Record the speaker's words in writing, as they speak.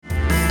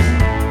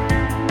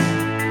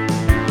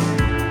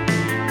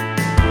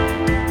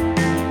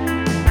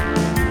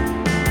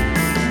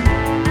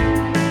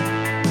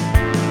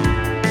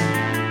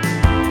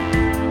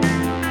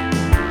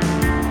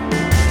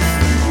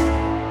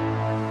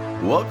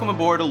Welcome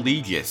aboard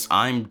Allegius.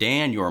 I'm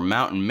Dan, your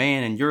mountain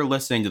man, and you're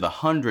listening to The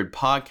 100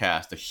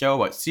 Podcast, a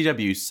show about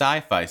CW's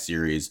sci-fi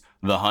series,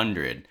 The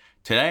 100.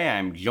 Today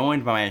I'm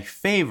joined by my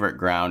favorite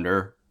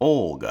grounder,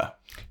 Olga.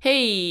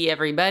 Hey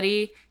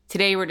everybody!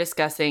 Today we're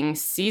discussing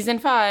Season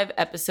 5,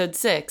 Episode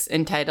 6,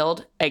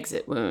 entitled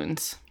Exit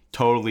Wounds.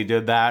 Totally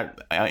did that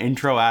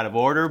intro out of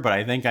order, but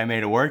I think I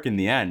made it work in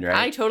the end, right?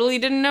 I totally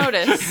didn't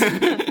notice.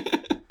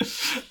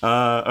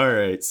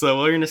 Alright, so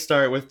we're going to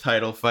start with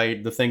title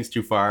fight. The thing's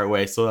too far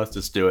away, so let's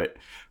just do it.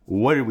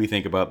 What did we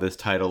think about this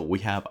title? We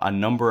have a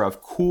number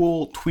of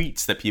cool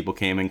tweets that people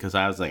came in because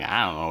I was like,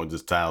 I don't know,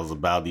 this title's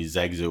about these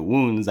exit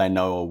wounds. I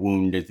know a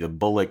wound is the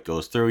bullet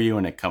goes through you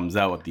and it comes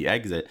out with the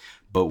exit.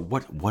 But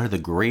what are the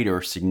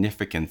greater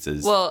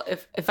significances? Well,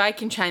 if I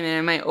can chime in,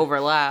 I might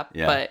overlap,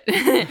 but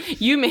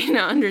you may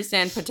not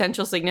understand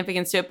potential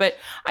significance to it. But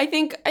I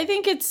think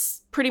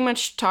it's pretty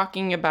much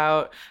talking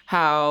about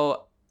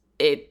how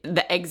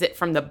the exit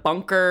from the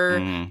bunker,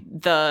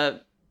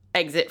 the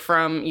exit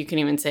from, you can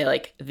even say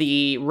like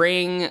the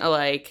ring,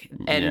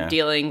 and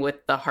dealing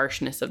with the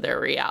harshness of their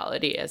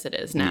reality as it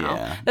is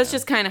now. That's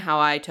just kind of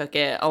how I took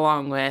it,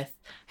 along with,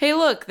 hey,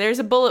 look, there's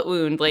a bullet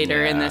wound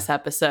later in this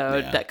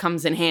episode that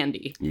comes in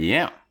handy.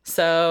 Yeah.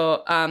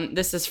 So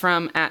this is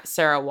from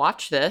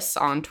 @SarahWatchThis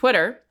on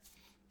Twitter.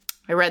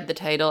 I read the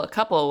title a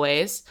couple of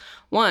ways.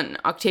 1,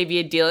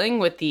 Octavia dealing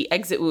with the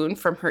exit wound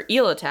from her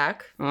eel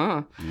attack.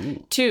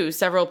 2,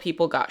 several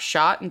people got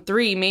shot. And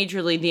 3,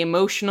 majorly the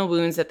emotional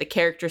wounds that the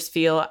characters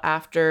feel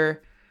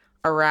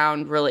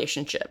around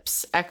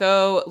relationships.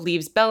 Echo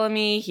leaves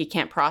Bellamy. He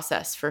can't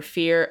process for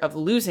fear of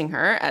losing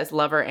her as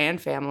lover and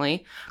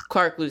family.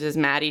 Clark loses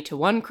Maddie to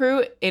one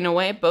crew. In a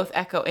way, both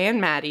Echo and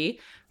Maddie,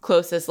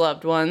 closest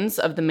loved ones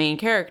of the main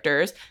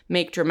characters,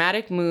 make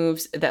dramatic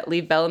moves that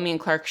leave Bellamy and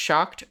Clark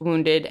shocked,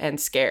 wounded, and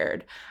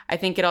scared. I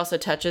think it also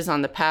touches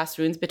on the past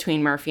wounds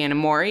between Murphy and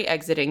Amori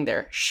exiting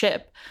their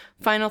ship.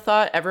 Final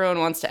thought, everyone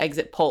wants to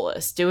exit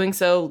Polis. Doing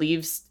so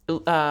leads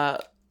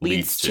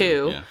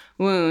to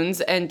wounds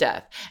and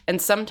death.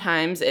 And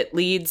sometimes it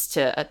leads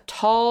to a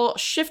tall,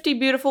 shifty,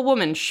 beautiful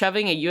woman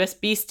shoving a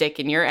USB stick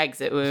in your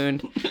exit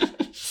wound.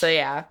 So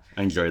yeah.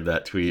 I enjoyed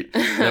that tweet.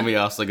 Then we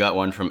also got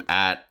one from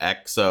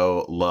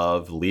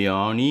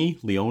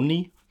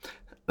 @ExoLoveLeone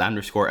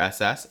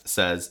 _SS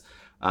says,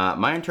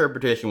 my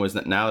interpretation was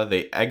that now that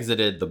they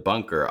exited the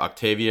bunker,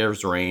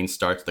 Octavia's reign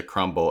starts to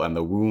crumble and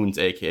the wounds,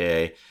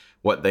 aka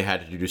what they had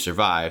to do to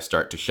survive,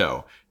 start to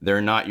show.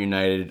 They're not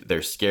united,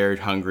 they're scared,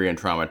 hungry, and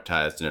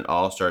traumatized, and it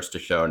all starts to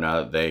show now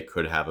that they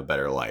could have a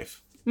better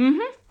life.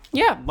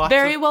 Yeah, Lots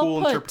very of well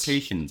cool put.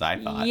 interpretations, I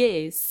thought.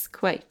 Yes,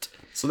 quite.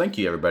 So thank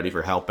you, everybody,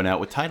 for helping out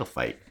with Title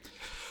Fight.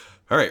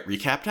 All right,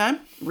 recap time?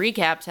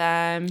 Recap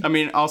time. I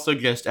mean, also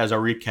just as a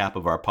recap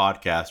of our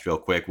podcast real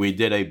quick, we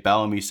did a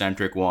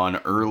Bellamy-centric one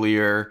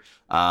earlier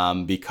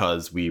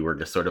because we were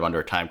just sort of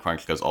under a time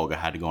crunch because Olga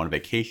had to go on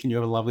vacation. You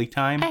have a lovely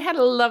time? I had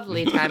a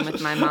lovely time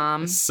with my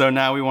mom. So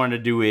now we wanted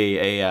to do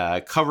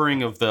a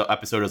covering of the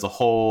episode as a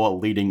whole,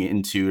 leading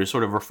into to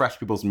sort of refresh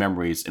people's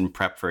memories in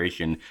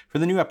preparation for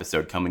the new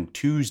episode coming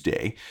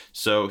Tuesday.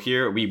 So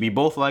here, we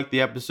both liked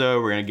the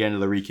episode. We're going to get into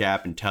the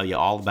recap and tell you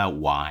all about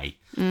why.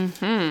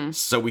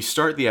 So we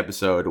start the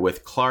episode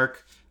with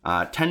Clark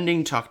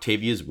tending to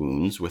Octavia's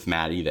wounds with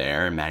Maddie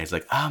there. And Maddie's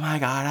like, oh my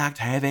God,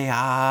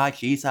 Octavia,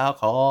 she's so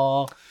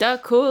cool.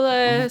 The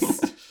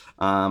coolest.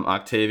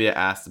 Octavia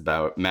asks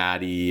about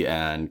Maddie,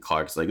 and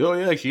Clark's like, oh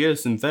yeah, she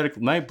has synthetic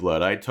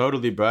nightblood. I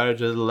totally brought her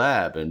to the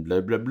lab, and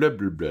blah, blah, blah,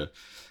 blah, blah.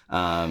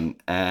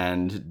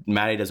 And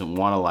Maddie doesn't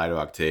want to lie to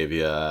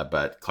Octavia,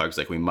 but Clark's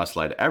like, we must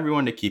lie to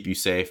everyone to keep you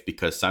safe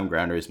because some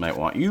grounders might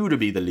want you to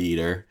be the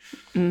leader.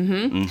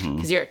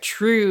 Because you're a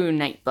true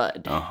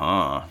Nightblood.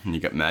 And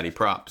you got Maddie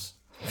props.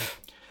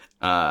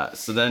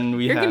 So then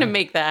You're going to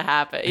make that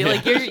happen. You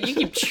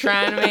keep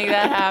trying to make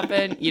that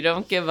happen. You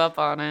don't give up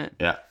on it.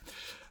 Yeah.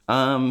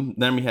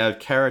 Then we have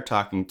Kara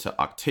talking to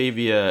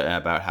Octavia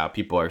about how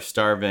people are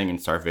starving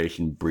and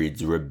starvation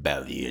breeds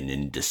rebellion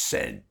and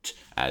dissent,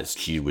 as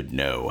she would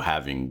know,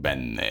 having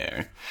been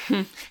there.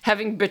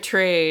 Having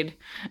betrayed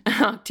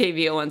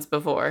Octavia once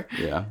before.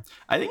 Yeah.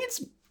 I think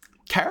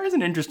Kara's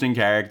an interesting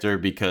character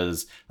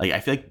because, I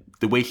feel like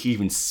the way she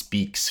even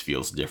speaks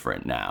feels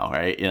different now,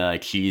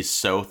 right? She's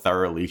so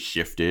thoroughly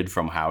shifted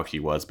from how she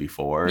was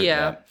before.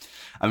 Yeah.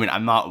 I mean,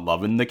 I'm not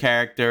loving the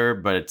character,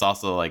 but it's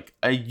also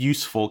a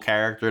useful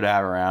character to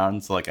have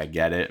around. So I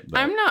get it. But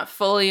I'm not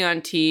fully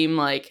on team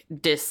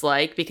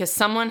dislike because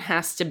someone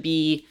has to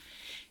be.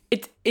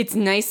 It's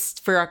nice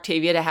for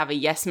Octavia to have a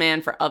yes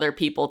man for other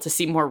people to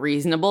seem more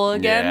reasonable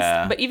against.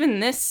 Yeah. But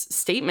even this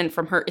statement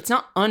from her, it's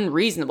not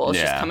unreasonable. It's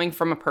just coming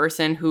from a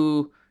person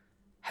who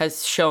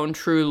has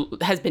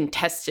been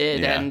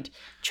tested and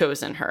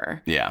chosen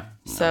her. Yeah.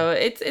 So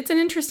it's an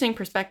interesting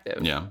perspective.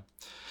 Yeah.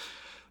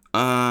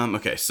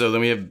 Okay, so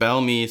then we have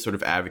Bellamy sort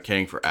of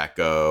advocating for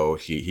Echo.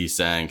 He's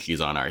saying she's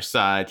on our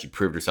side. She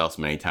proved herself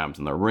so many times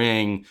in the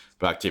ring.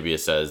 But Octavia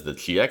says that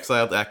she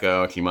exiled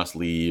Echo. She must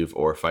leave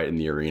or fight in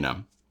the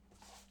arena.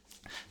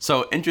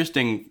 So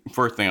interesting.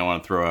 First thing I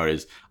want to throw out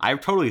is I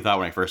totally thought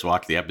when I first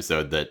watched the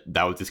episode that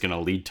was just going to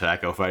lead to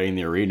Echo fighting in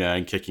the arena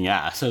and kicking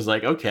ass. I was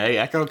like, okay,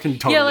 Echo can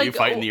totally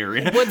fight in the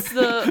arena. What's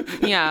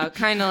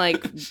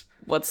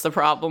the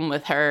problem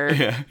with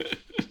her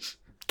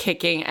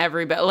kicking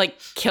everybody, like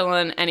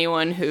killing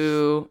anyone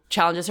who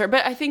challenges her?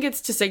 But I think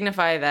it's to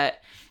signify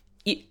that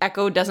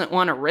Echo doesn't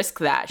want to risk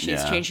that.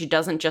 She's changed. She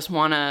doesn't just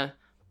want to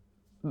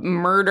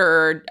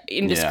murder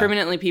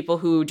indiscriminately people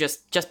who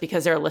just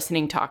because they're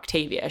listening to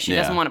Octavia. She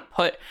doesn't want to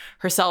put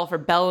herself or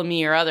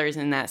Bellamy or others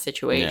in that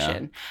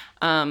situation.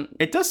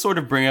 It does sort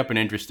of bring up an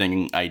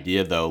interesting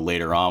idea, though,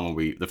 later on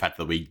when the fact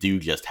that we do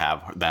just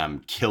have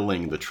them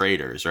killing the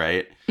traitors,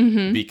 right?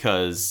 Mm-hmm.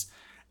 Because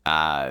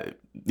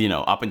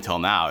up until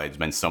now, it's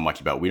been so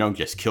much about we don't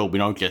just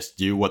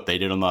do what they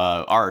did on the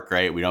Ark,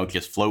 right? We don't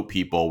just float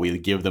people. We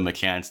give them a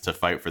chance to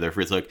fight for their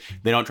freedom. Like,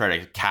 they don't try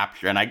to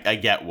capture, and I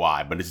get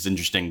why, but it's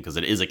interesting because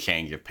it is a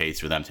change of pace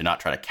for them to not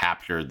try to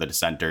capture the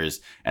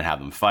dissenters and have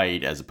them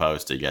fight as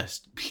opposed to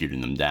just shooting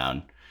them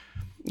down.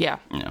 Yeah.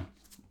 Yeah.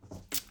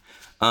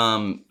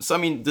 So, I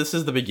mean, this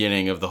is the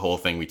beginning of the whole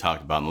thing we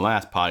talked about in the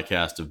last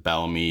podcast of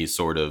Bellamy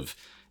sort of,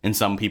 in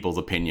some people's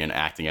opinion,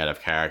 acting out of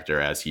character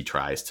as he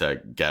tries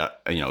to get,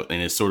 and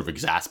is sort of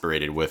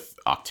exasperated with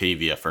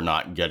Octavia for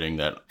not getting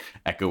that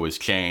Echo was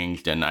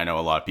changed. And I know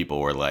a lot of people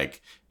were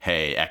like,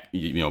 hey,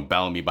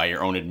 Bellamy, by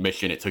your own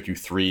admission, it took you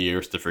 3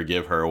 years to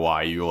forgive her.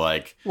 Why do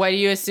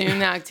you assume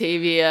that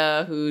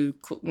Octavia, who,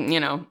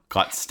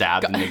 got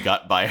stabbed in the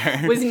gut by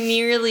her, was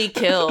nearly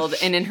killed,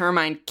 and in her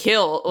mind,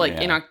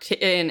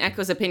 in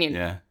Echo's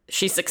opinion,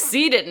 she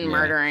succeeded in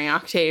murdering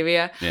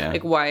Octavia. Yeah.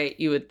 Like, why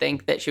you would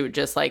think that she would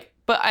just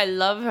but I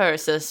love her,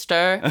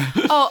 sister.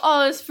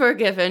 All is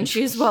forgiven.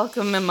 She's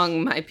welcome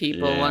among my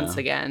people once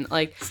again.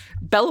 Like,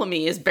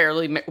 Bellamy is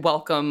barely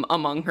welcome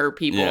among her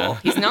people. Yeah.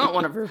 He's not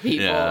one of her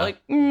people.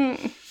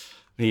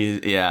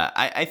 Yeah.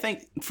 I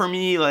think for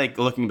me, like,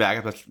 looking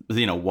back at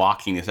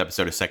watching this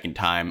episode a second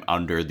time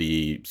under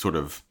the sort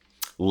of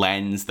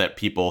lens that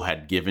people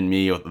had given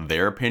me with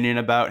their opinion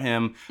about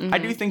him, I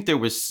do think there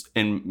was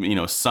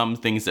some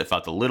things that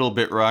felt a little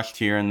bit rushed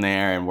here and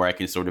there, and where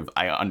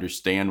I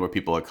understand where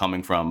people are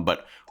coming from,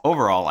 but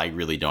overall I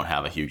really don't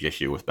have a huge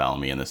issue with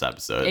Bellamy in this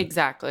episode.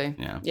 Exactly.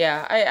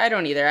 Yeah, I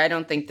don't either. I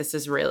don't think this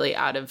is really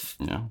out of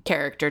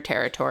character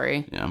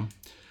territory.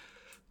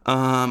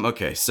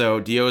 Okay,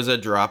 so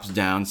Diyoza drops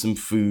down some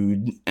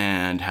food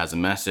and has a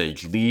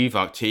message. Leave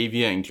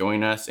Octavia and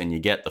join us, and you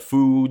get the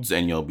foods,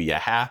 and you'll be a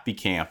happy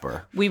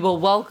camper. We will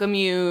welcome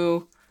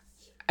you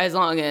as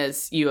long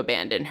as you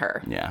abandon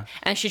her. Yeah.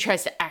 And she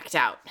tries to act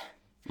out.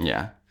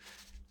 Yeah.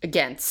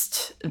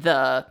 Against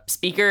the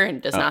speaker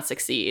and does not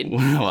succeed.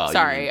 Well,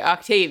 sorry,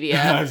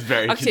 Octavia. I was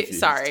very confused.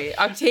 Sorry,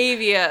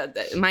 Octavia.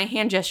 My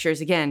hand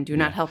gestures, again, do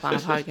not help on a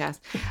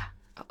podcast.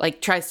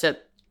 Tries to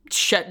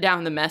shut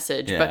down the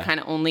message, but kind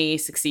of only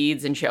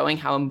succeeds in showing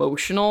how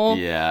emotional.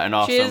 Yeah, and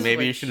also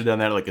maybe you should have done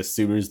that as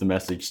soon as the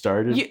message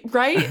started.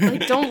 Right?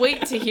 Don't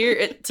wait to hear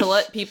it to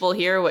let people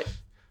hear what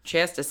she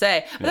has to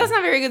say. But that's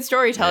not very good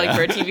storytelling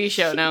for a TV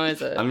show now,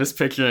 is it? I'm just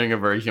picturing a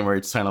version where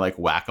it's kind of like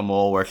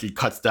whack-a-mole, where she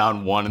cuts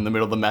down one in the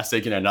middle of the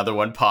message and another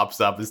one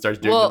pops up and starts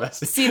doing the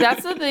message. See,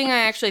 that's the thing I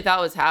actually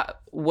thought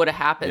would have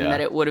happened,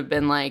 that it would have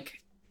been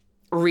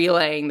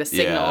relaying the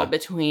signal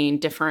between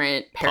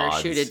different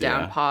parachuted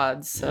down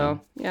pods.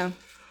 So,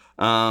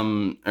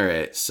 all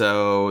right.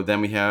 So then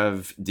we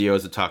have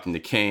Diyoza talking to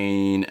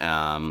Kane.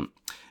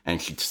 And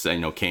she,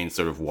 Kane's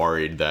sort of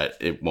worried that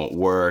it won't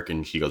work.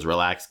 And she goes,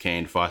 relax,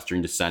 Kane.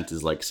 Fostering dissent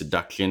is like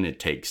seduction. It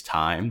takes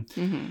time.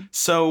 Mm-hmm.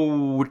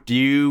 So do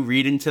you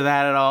read into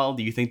that at all?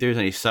 Do you think there's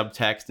any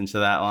subtext into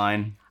that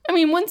line? I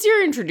mean, once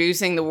you're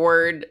introducing the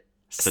word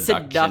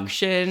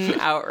seduction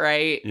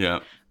outright.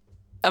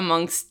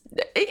 Amongst,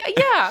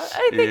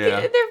 I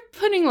think they're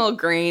putting little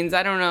grains.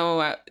 I don't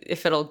know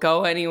if it'll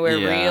go anywhere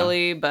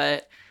really,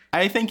 but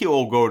I think it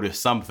will go to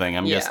something.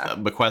 I'm just,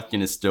 the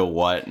question is still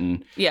what,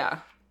 and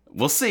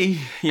we'll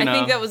see. I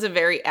think that was a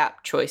very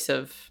apt choice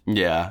of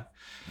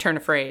turn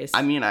of phrase.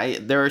 I mean,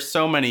 there are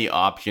so many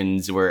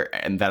options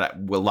that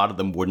a lot of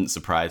them wouldn't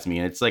surprise me,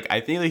 and it's I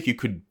think you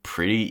could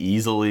pretty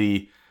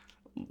easily,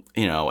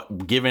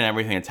 given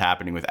everything that's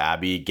happening with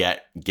Abby,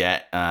 get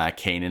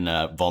Kane in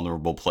a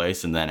vulnerable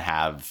place, and then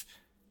have,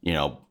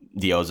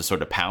 Diyoza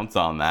sort of pounce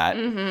on that.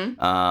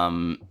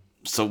 Mm-hmm.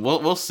 So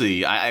we'll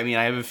see. I mean,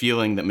 I have a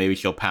feeling that maybe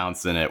she'll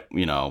pounce in it.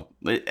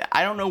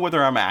 I don't know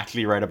whether I'm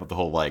actually right about the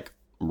whole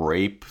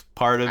rape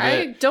part of it.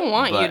 I don't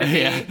want you to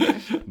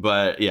be.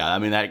 But I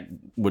mean, that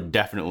would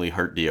definitely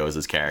hurt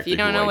Diyoza's character. If you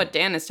don't know what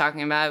Dan is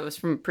talking about, it was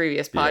from a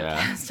previous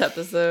podcast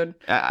episode.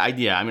 I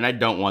mean, I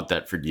don't want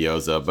that for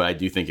Diyoza, but I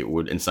do think it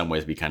would in some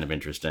ways be kind of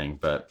interesting.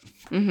 But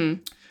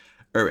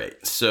all right.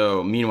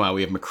 So meanwhile,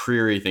 we have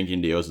McCreary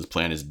thinking Diyoza's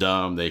plan is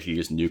dumb. They should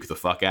just nuke the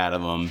fuck out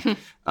of him.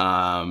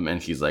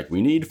 And she's like,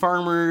 we need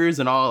farmers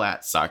and all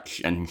that such.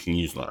 And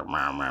he's like,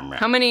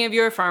 how many of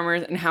you are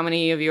farmers and how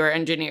many of you are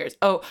engineers?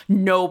 Oh,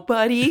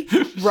 nobody?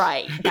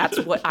 Right. That's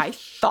what I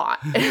thought.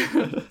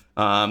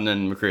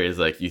 Then McCreary's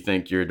like, you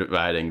think you're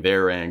dividing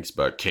their ranks,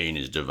 but Kane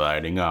is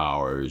dividing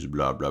ours,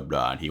 blah, blah,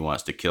 blah. And he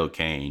wants to kill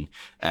Kane.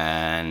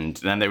 And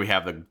then there we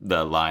have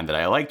the line that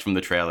I liked from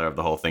the trailer of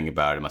the whole thing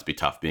about it must be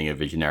tough being a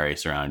visionary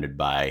surrounded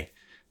by,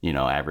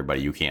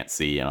 everybody you can't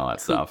see and all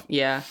that stuff.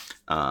 Yeah.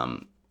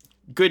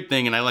 Good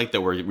thing. And I like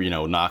that we're,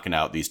 knocking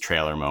out these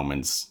trailer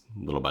moments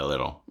little by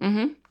little.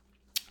 Mm-hmm.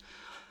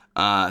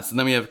 So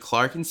then we have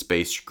Clark and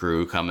Space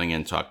Crew coming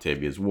into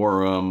Octavia's war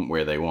room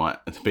where they want,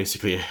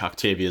 basically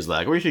Octavia's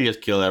like, we should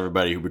just kill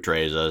everybody who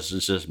betrays us.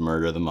 Let's just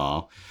murder them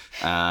all.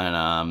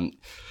 And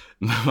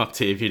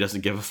Octavia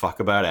doesn't give a fuck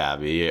about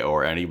Abby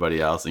or anybody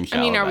else in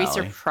Shallow Are we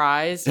Valley.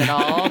 surprised at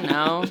all?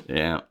 No.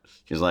 Yeah.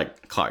 She's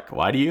like, Clark,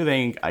 why do you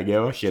think I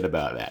give a shit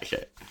about that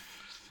shit?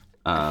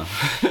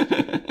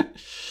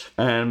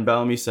 And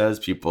Bellamy says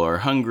people are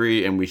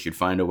hungry and we should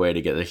find a way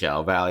to get to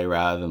Shallow Valley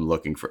rather than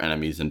looking for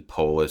enemies in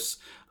Polis.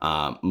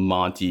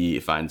 Monty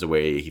finds a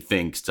way, he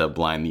thinks, to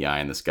blind the eye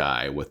in the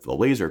sky with the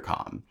laser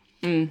comm.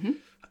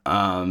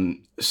 Mm-hmm.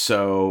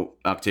 So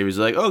Octavia's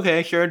like,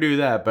 okay, sure, do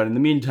that. But in the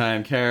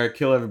meantime, Kara,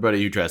 kill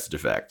everybody who tries to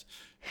defect.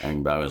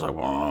 And Bellamy's like,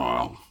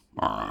 grumble,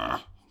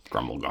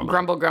 grumble.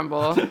 Grumble,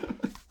 grumble.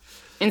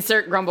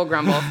 Insert grumble,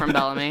 grumble from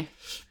Bellamy.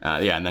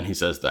 And then he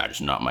says, that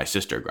is not my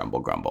sister, grumble,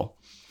 grumble.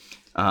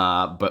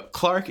 But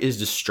Clark is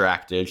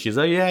distracted. She's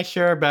like, yeah,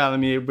 sure,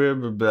 Bellamy, blah,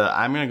 blah, blah.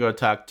 I'm going to go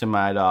talk to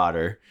my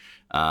daughter.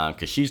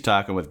 Because she's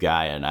talking with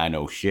Gaia, and I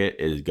know shit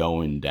is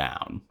going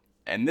down.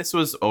 And this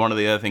was one of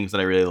the other things that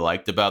I really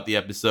liked about the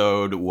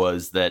episode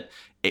was that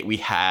we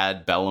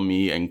had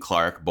Bellamy and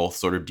Clark both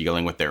sort of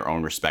dealing with their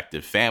own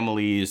respective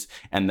families.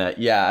 And that,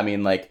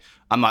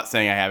 I'm not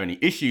saying I have any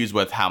issues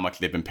with how much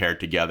they've been paired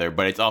together,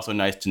 but it's also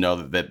nice to know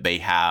that they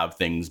have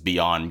things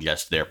beyond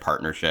just their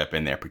partnership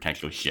and their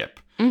potential ship.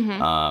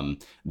 Mm-hmm.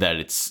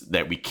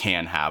 That we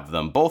can have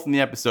them both in the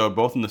episode,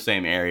 both in the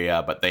same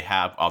area, but they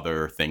have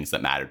other things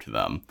that matter to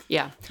them.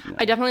 Yeah.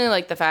 I definitely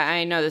like the fact,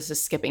 I know this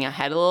is skipping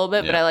ahead a little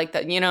bit, but I like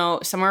that,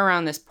 somewhere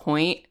around this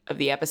point of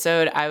the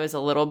episode, I was a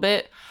little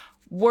bit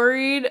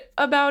worried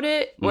about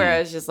it, where I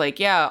was just like,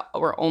 yeah,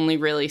 we're only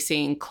really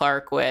seeing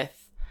Clark with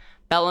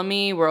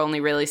Bellamy, we're only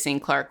really seeing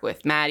Clark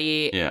with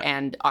Maddie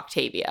and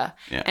Octavia.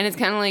 Yeah. And it's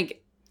kind of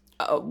like,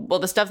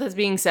 the stuff that's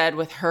being said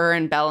with her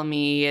and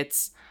Bellamy,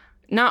 it's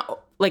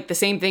not like the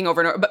same thing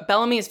over and over, but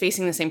Bellamy is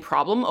facing the same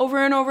problem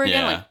over and over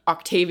again. Like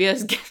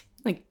Octavia's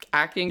like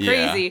acting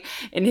crazy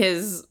in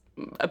his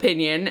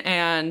opinion,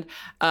 and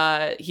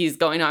he's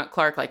going on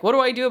Clark like, what do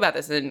I do about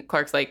this? And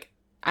Clark's like,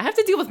 I have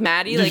to deal with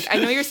Maddie. Like, I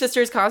know your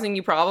sister's causing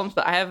you problems,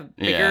 but I have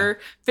bigger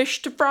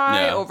fish to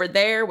fry over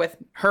there with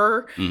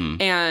her.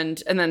 Mm-hmm.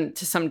 And then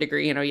to some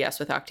degree, yes,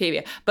 with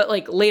Octavia. But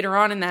like later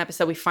on in the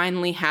episode, we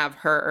finally have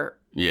her.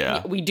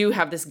 Yeah. We do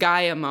have this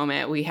Gaia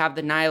moment. We have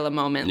the Nyla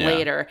moment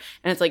later.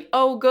 And it's like,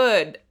 oh,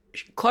 good.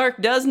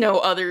 Clark does know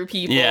other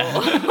people.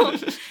 Yeah.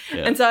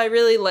 And so I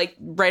really like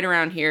right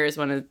around here is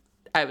when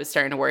I was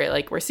starting to worry.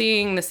 Like, we're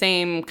seeing the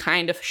same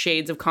kind of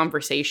shades of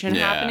conversation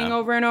happening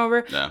over and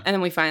over. Yeah. And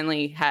then we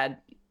finally had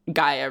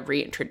Gaia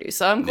reintroduced.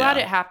 So I'm glad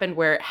it happened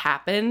where it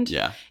happened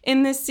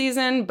in this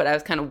season, but I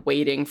was kind of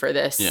waiting for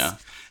this. Yeah.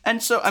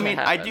 And so,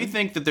 I do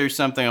think that there's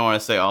something I want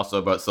to say also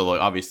about,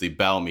 obviously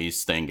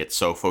Bellamy's thing gets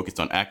so focused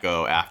on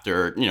Echo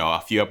after,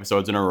 a few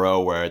episodes in a row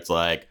where it's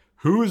like,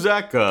 who's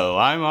Echo?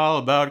 I'm all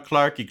about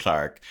Clarky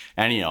Clark.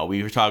 And,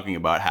 we were talking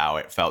about how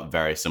it felt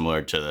very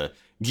similar to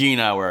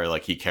Gina, where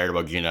like he cared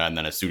about Gina, and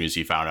then as soon as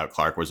he found out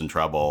Clark was in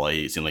trouble,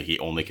 it seemed like he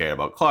only cared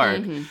about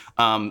Clark.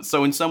 Mm-hmm.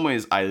 So in some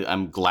ways,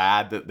 I'm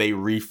glad that they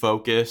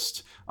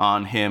refocused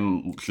on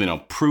him,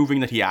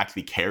 proving that he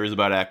actually cares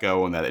about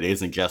Echo and that it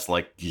isn't just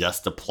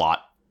a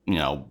plot,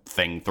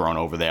 thing thrown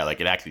over there.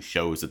 Like, it actually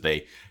shows that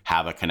they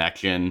have a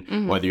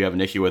connection, whether you have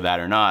an issue with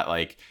that or not.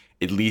 Like,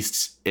 at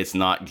least it's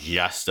not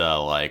just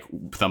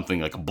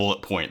something like a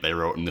bullet point they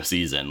wrote in the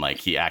season. Like,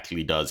 he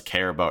actually does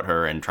care about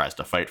her and tries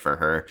to fight for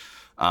her.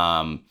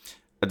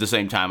 At the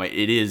same time,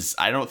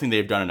 I don't think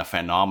they've done a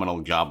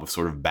phenomenal job of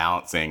sort of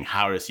balancing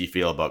how does he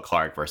feel about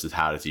Clark versus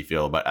how does he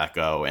feel about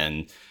Echo.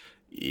 And,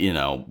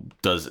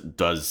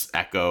 does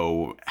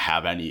Echo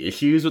have any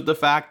issues with the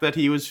fact that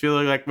he was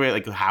feeling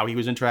like how he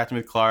was interacting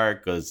with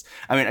Clark? Because,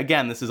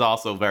 again, this is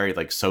also very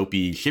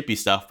soapy, shippy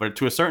stuff, but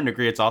to a certain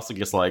degree, it's also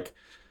just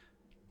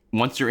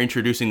once you're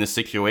introducing the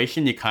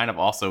situation, you kind of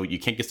also, you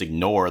can't just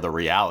ignore the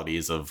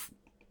realities of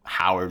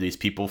how are these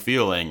people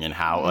feeling and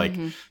how,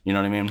 you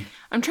know what I mean?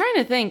 I'm trying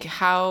to think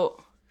how,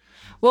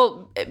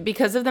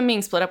 because of them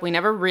being split up, we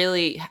never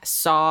really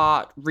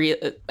saw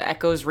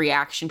Echo's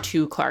reaction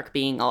to Clark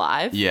being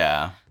alive.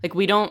 Yeah.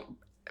 We don't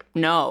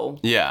know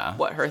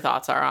what her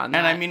thoughts are on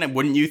that. And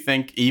wouldn't you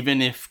think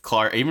even if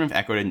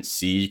Echo didn't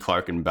see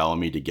Clark and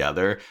Bellamy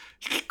together,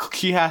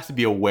 she has to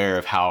be aware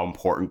of how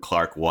important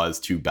Clark was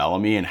to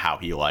Bellamy and how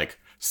he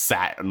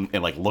sat and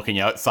looking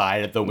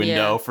outside at the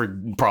window for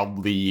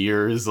probably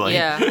years.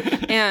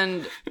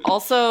 And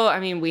also,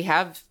 we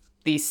have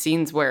these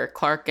scenes where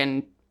Clark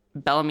and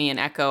Bellamy and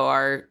Echo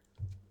are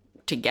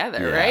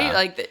together, Yeah. right?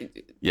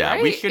 Like, Yeah,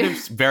 right? we should have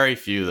very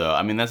few though.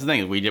 I mean, that's the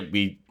thing.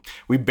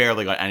 We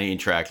barely got any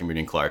interaction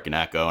between Clark and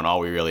Echo, and all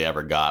we really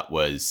ever got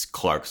was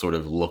Clark sort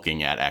of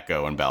looking at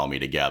Echo and Bellamy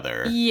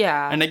together.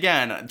 Yeah. And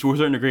again, to a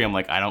certain degree, I'm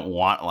like, I don't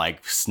want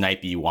like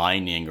snipey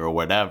whining or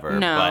whatever.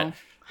 No. But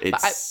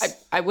it's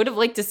But I would have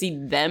liked to see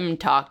them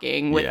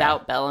talking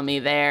without Bellamy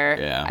there.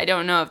 Yeah. I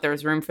don't know if there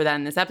was room for that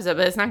in this episode,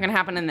 but it's not going to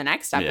happen in the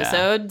next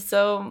episode.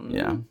 So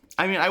yeah.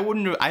 I mean,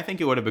 I think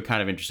it would have been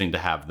kind of interesting to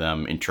have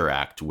them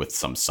interact with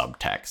some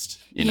subtext,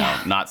 you know,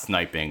 not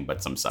sniping,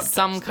 but some subtext.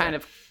 some kind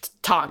of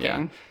talking.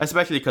 Yeah.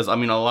 Especially because, I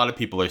mean, a lot of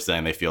people are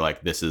saying they feel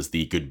like this is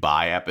the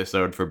goodbye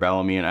episode for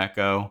Bellamy and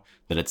Echo,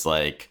 that it's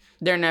like,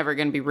 They're never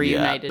going to be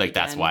reunited. like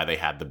that's again. why they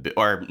had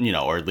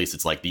or at least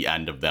it's like the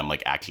end of them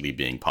like actually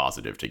being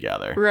positive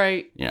together.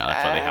 Right. You know,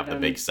 that's why they have the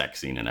big sex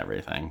scene and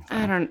everything.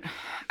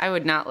 I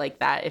would not like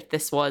that if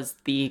this was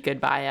the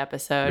goodbye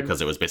episode.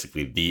 Because it was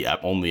basically the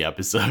only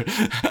episode.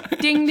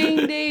 Ding,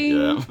 ding, ding.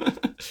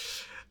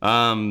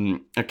 Yeah.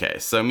 Okay,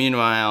 so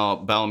meanwhile,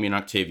 Bellamy and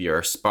Octavia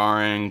are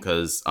sparring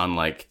because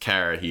unlike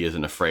Kara, he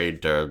isn't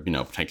afraid to,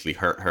 potentially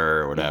hurt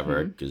her or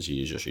whatever because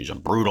he's a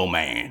brutal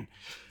man.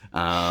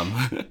 I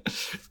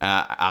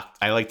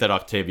like that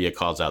Octavia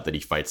calls out that he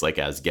fights like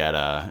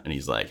Asgetta, and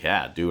he's like,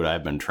 yeah, dude,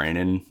 I've been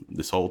training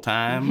this whole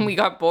time. We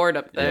got bored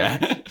up there.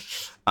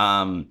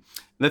 Yeah.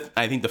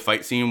 I think the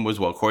fight scene was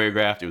well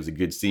choreographed. It was a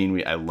good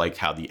scene. I liked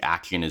how the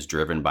action is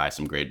driven by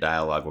some great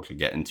dialogue, which we'll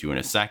get into in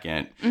a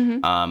second.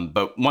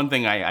 But one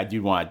thing I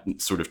do want to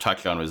sort of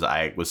touch on was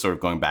I was sort of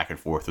going back and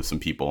forth with some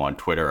people on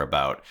Twitter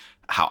about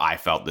how I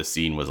felt this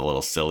scene was a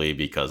little silly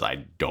because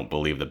I don't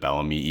believe that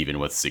Bellamy, even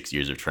with 6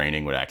 years of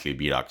training, would actually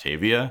beat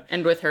Octavia.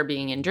 And with her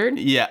being injured?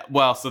 Yeah,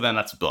 well, so then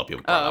that's what a lot of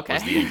people brought up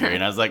was okay. the injury.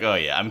 And I was like, oh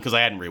yeah, because I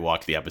hadn't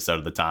rewatched the episode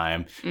at the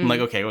time. I'm like,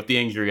 okay, with the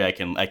injury, I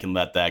can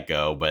let that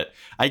go. But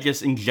I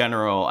guess in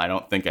general, I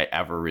don't think I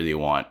ever really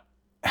want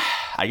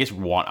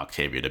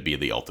Octavia to be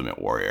the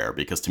ultimate warrior,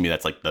 because to me,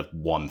 that's like the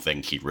one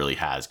thing she really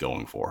has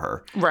going for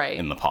her. Right.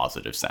 In the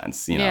positive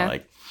sense,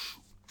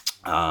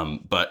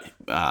 But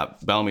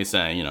Bellamy's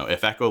saying,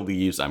 if Echo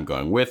leaves, I'm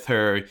going with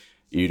her.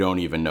 You don't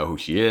even know who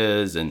she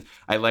is. And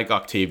I like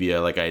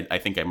Octavia, like I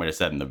think I might have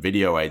said in the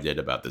video I did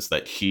about this,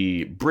 that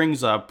she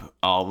brings up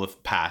all the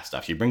past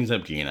stuff. She brings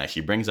up Gina,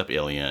 she brings up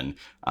Ilian,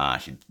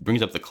 she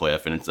brings up the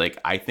cliff. And it's like,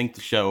 I think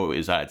the show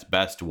is at its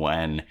best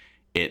when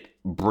it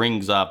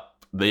brings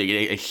up,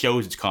 it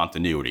shows its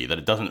continuity, that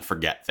it doesn't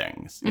forget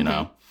things, you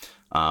know?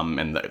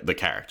 And the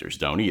characters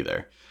don't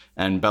either.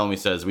 And Bellamy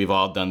says, we've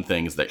all done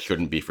things that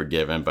shouldn't be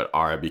forgiven, but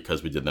are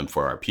because we did them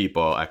for our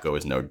people. Echo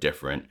is no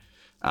different.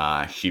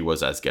 She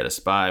was Asgetta's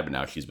spy, but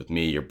now she's with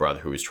me, your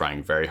brother, who is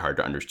trying very hard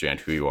to understand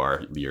who you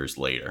are years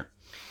later.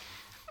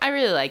 I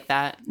really like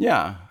that.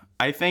 Yeah.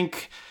 I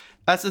think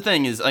that's the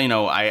thing is,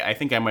 I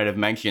think I might have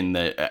mentioned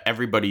that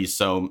everybody's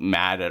so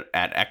mad at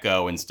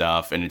Echo and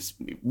stuff. And it's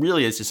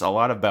just a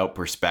lot about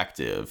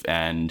perspective.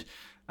 And,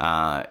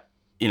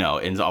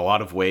 in a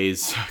lot of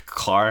ways,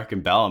 Clark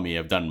and Bellamy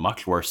have done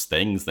much worse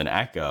things than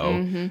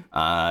Echo.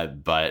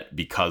 But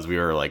because we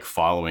were like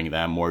following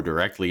them more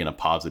directly in a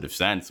positive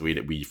sense,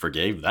 we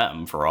forgave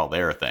them for all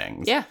their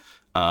things. Yeah.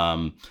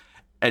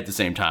 At the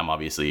same time,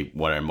 obviously,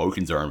 when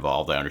emotions are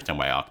involved, I understand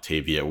why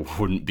Octavia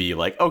wouldn't be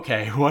like,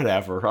 okay,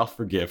 whatever, I'll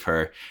forgive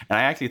her. And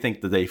I actually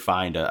think that they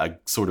find a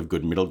sort of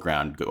good middle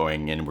ground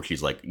going in where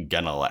she's like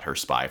gonna let her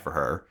spy for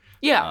her.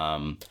 Yeah.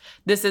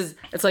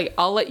 It's like,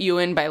 I'll let you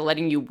in by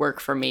letting you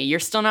work for me. You're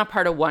still not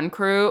part of one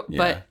crew,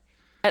 but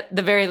at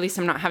the very least,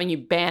 I'm not having you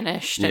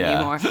banished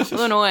anymore.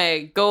 Well, in a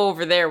way, go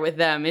over there with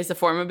them is a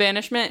form of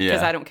banishment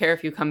because I don't care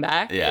if you come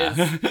back. Yeah.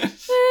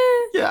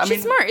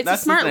 She's smart. It's a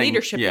smart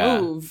leadership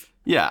move.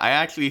 Yeah, I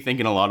actually think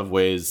in a lot of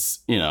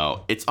ways,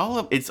 it's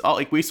all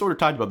like we sort of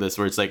talked about this,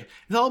 where it's like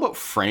it's all about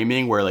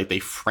framing, where like they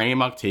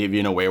frame Octavia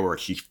in a way where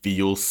she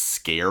feels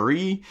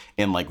scary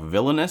and like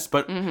villainous,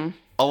 but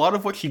a lot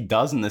of what she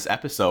does in this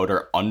episode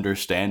are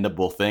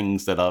understandable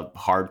things that a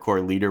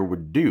hardcore leader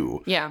would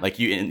do. Yeah, like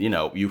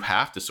you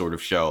have to sort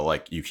of show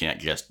like you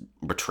can't just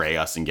betray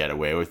us and get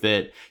away with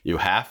it. You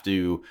have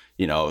to,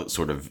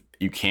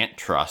 you can't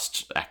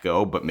trust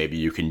Echo, but maybe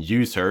you can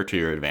use her to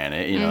your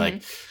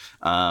advantage.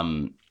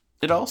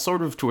 It all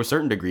sort of, to a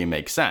certain degree,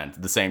 makes sense.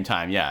 At the same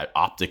time,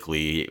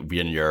 optically,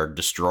 when you're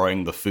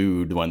destroying the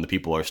food when the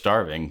people are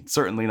starving,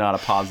 certainly not a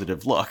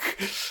positive look.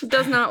 It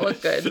does not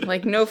look good.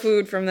 Like, no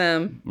food from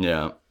them.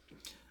 Yeah.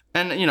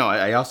 And,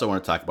 I also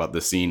want to talk about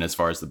the scene as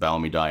far as the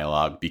Bellamy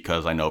dialogue,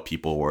 because I know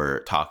people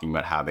were talking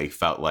about how they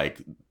felt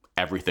like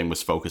everything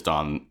was focused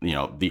on,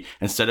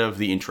 instead of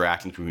the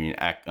interaction between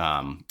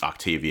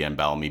Octavia and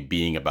Bellamy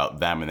being about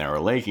them and their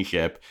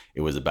relationship, it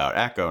was about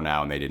Echo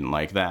now, and they didn't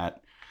like that.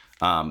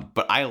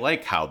 But I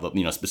like how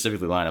the,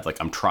 specifically the line of like,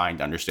 I'm trying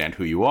to understand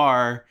who you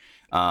are.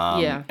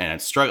 And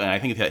it's struggling. I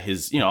think that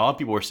his, a lot of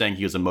people were saying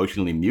he was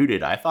emotionally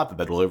muted. I thought that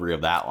the delivery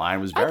of that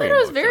line was very emotional. I thought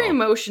it was very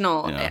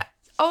emotional.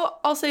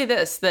 I'll say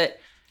this,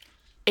 that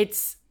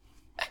it's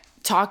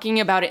talking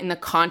about it in the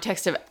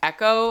context of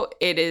Echo.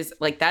 It is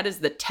like, that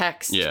is the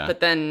text. But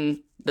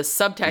then the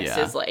subtext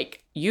is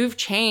like, you've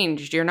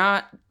changed. You're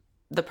not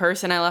the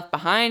person I left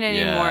behind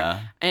anymore.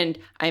 Yeah. And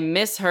I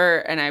miss her,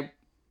 and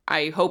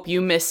I hope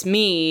you miss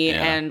me.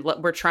 Yeah. And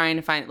we're trying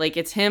to find, like,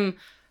 it's him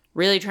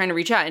really trying to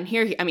reach out. And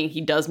here,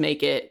 he does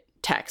make it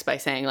text by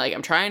saying, like,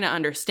 I'm trying to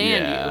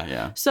understand you.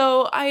 Yeah.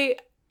 So I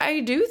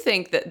do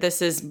think that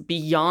this is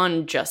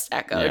beyond just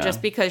Echo, Yeah.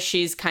 just because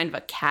she's kind of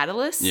a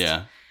catalyst.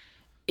 Yeah.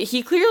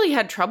 He clearly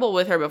had trouble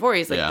with her before.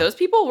 He's like, Yeah. those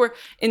people were,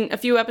 in a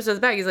few episodes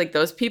back, he's like,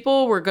 those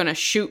people were going to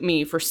shoot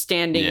me for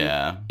standing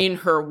Yeah. in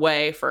her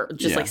way, for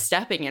just Yeah. like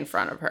stepping in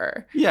front of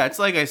her. Yeah, it's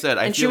like I said,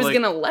 And she was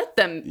going to let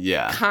them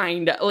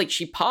kind of, like,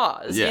 she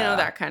paused, Yeah.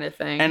 that kind of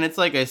thing. And it's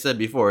like I said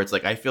before, it's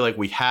like I feel like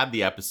we had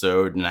the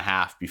episode and a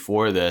half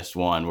before this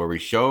one where we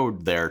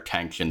showed their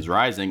tensions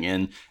rising,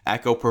 and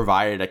Echo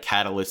provided a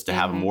catalyst to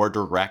have a more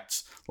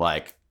direct,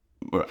 like,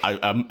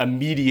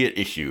 immediate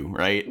issue,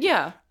 right?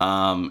 Yeah.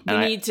 We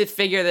need to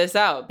figure this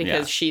out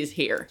because she's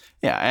here.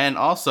 Yeah, and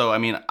also, I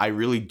mean, I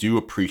really do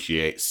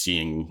appreciate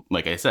seeing,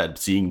 like I said,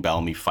 seeing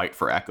Bellamy fight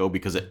for Echo,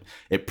 because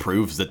it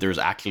proves that there's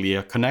actually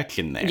a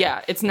connection there.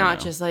 Yeah, it's not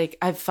just like,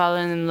 I've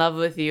fallen in love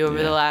with you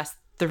over the last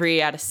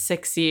 3 out of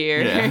 6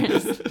 years.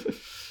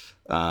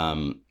 Yeah.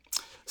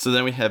 So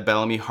then we have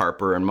Bellamy,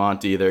 Harper, and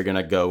Monty. They're going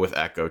to go with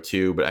Echo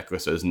too, but Echo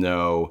says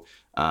no.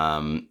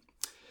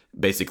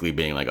 Basically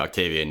being like,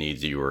 Octavia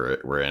needs you.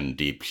 We're in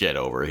deep shit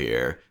over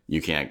here.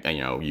 You can't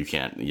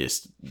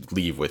just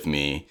leave with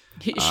me.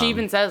 She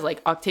even says,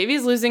 like,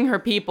 Octavia's losing her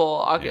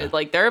people.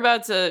 Like, they're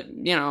about to,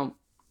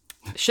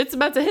 shit's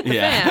about to hit the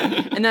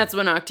fan. And that's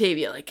when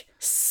Octavia, like,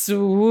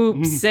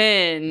 swoops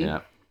in.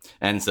 Yeah.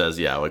 And says,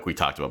 like we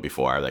talked about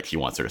before, like she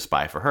wants her to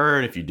spy for her.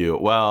 And if you do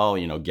it well,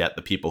 get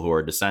the people who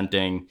are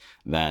dissenting,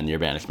 then your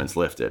banishment's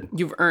lifted.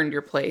 You've earned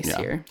your place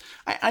here.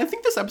 I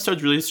think this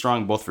episode's really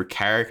strong, both for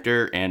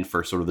character and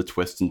for sort of the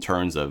twists and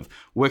turns of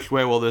which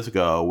way will this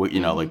go.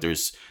 Like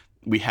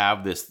we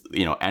have this,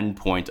 end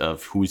point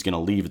of who's going to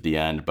leave at the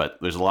end, but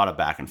there's a lot of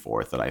back and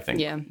forth that I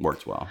think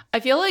worked well. I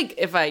feel like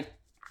if I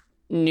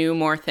knew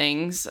more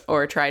things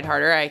or tried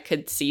harder, I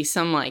could see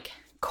some, like,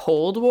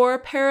 Cold War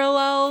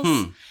parallels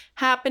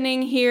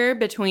happening here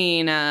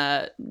between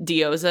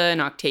Diyoza and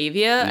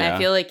Octavia. Yeah. I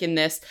feel like in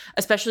this,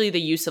 especially the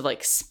use of,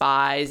 like,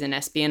 spies and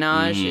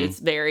espionage, it's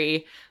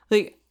very,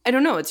 like, I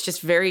don't know, it's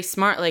just very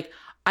smart. Like,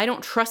 I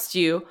don't trust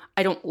you,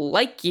 I don't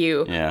like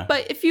you,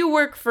 but if you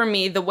work for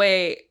me the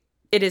way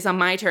it is on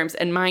my terms,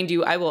 and mind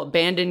you, I will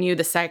abandon you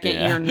the second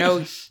you're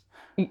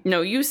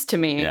no use to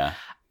me.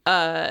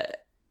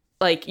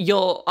 Like,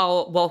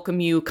 I'll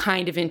welcome you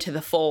kind of into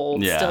the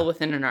fold, still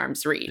within an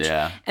arm's reach.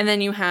 Yeah. And then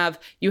you have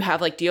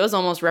like Dio's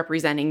almost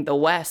representing the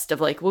West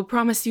of, like, we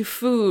promise you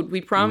food,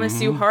 we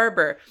promise you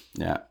harbor.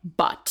 Yeah.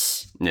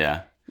 But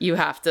you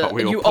have to. But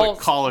we will put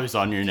collars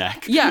on your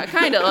neck. Yeah,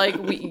 kind of like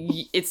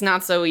it's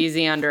not so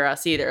easy under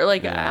us either.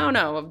 Like, I don't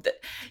know.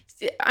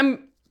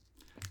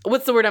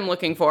 What's the word I'm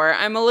looking for?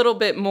 I'm a little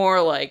bit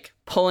more like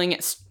pulling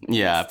at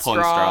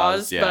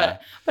straws. Yeah.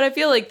 But I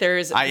feel like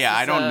there's...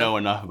 I don't know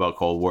enough about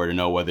Cold War to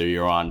know whether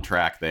you're on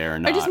track there or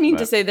not. I just mean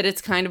to say that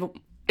it's kind of...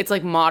 It's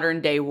like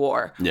modern day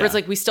war. Where it's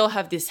like we still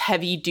have these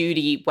heavy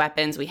duty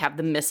weapons. We have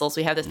the missiles.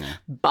 We have this...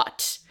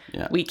 But...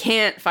 we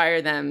can't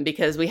fire them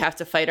because we have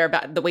to fight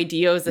the way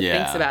Diyoza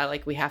thinks about it,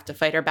 like, we have to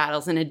fight our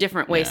battles in a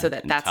different way so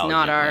that's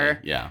not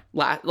our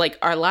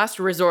our last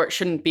resort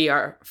shouldn't be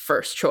our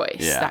first choice,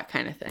 that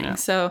kind of thing.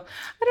 So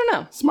I don't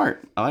know.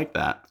 Smart. I like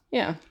that.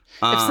 Yeah.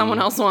 If someone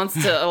else wants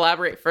to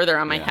elaborate further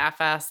on my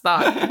half-assed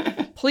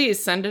thought, please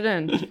send it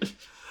in.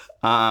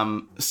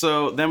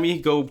 So then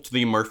we go to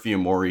the Murphy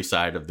and Maury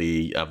side of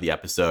the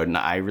episode, and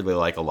I really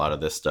like a lot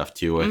of this stuff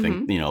too. I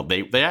think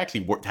they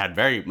actually had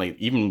very, like,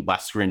 even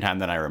less screen time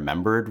than I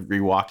remembered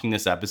rewatching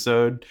this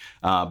episode,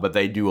 but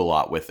they do a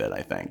lot with it,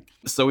 I think.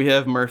 So we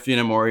have Murphy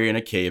and Maury in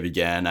a cave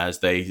again, as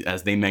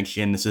they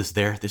mention this is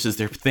their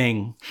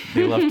thing.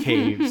 They love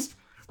caves.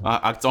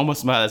 It's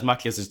almost as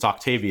much as it's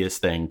Octavia's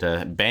thing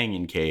to bang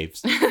in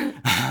caves.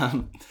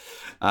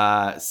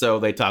 So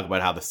they talk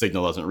about how the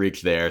signal doesn't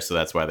reach there, so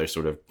that's why they're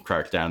sort of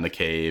crouched down in the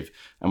cave.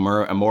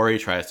 Maury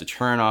tries to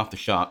turn off the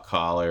shock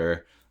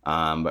collar,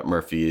 but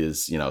Murphy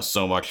is,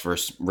 so much for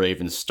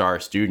Raven's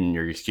star student,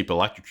 you just keep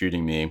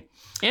electrocuting me.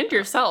 And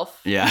yourself.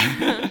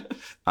 Yeah.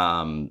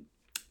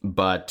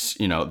 But,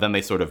 then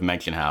they sort of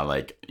mention how,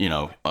 like,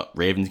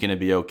 Raven's going to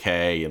be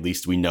okay. At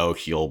least we know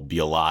she'll be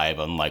alive,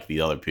 unlike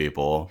the other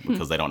people,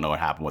 because they don't know what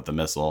happened with the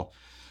missile.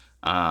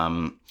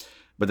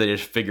 But they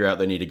just figure out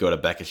they need to go to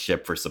Becca's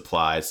ship for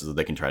supplies so that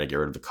they can try to get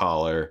rid of the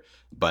collar.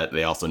 But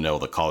they also know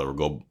the collar will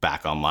go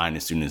back online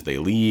as soon as they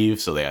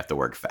leave, so they have to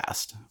work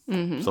fast.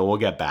 So we'll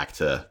get back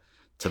to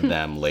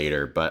them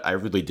later. But I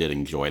really did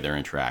enjoy their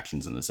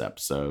interactions in this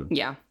episode.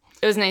 Yeah.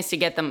 It was nice to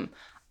get them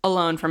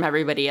alone from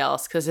everybody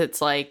else, because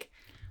it's like,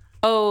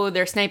 oh,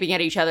 they're sniping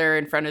at each other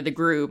in front of the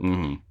group.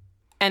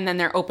 And then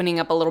they're opening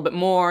up a little bit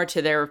more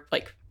to their,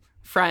 like,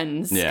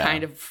 friends,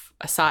 kind of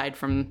aside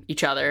from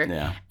each other.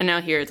 Yeah. And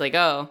now here it's like,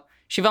 oh,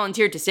 she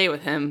volunteered to stay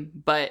with him,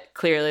 but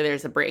clearly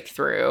there's a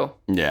breakthrough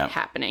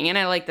happening. And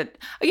I like that.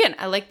 Again,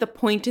 I like the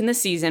point in the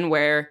season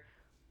where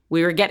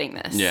we were getting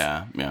this.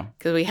 Yeah.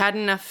 Because we had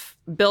enough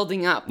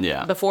building up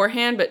Yeah.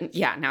 beforehand, but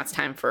yeah, now it's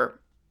time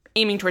for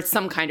aiming towards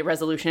some kind of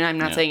resolution. I'm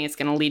not saying it's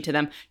going to lead to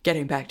them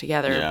getting back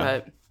together,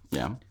 but...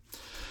 Yeah.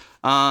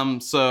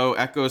 So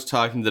Echo's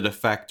talking to the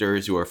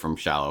defectors who are from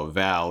Shallow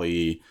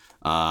Valley.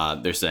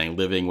 They're saying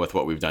living with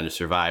what we've done to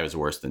survive is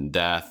worse than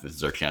death. This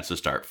is our chance to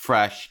start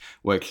fresh,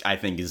 which I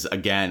think is,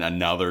 again,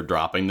 another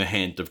dropping the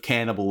hint of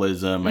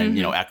cannibalism. And,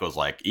 Echo's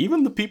like,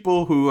 even the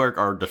people who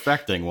are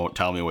defecting won't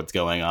tell me what's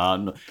going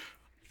on.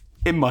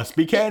 It must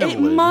be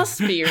cannibalism. It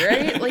must be,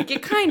 right? Like,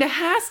 it kind of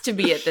has to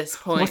be at this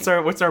point.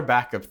 What's our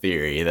backup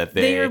theory? That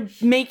they're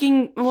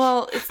making...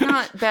 Well, it's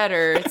not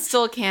better. It's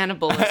still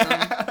cannibalism.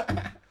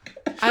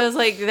 I was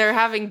like, they're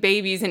having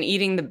babies and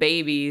eating the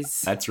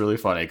babies. That's really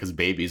funny, because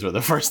babies were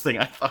the first thing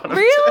I thought of.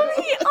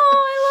 Really?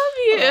 Oh, I love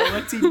you.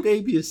 Let's eat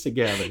babies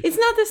together. It's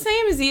not the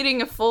same as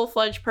eating a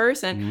full-fledged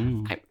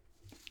person.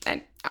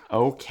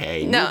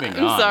 Okay, no, moving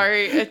I'm on.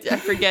 sorry. I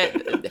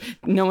forget.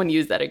 No one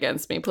use that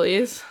against me,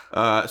 please.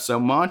 So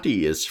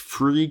Monty is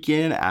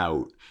freaking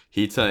out.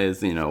 He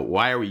says,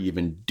 why are we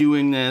even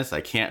doing this?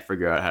 I can't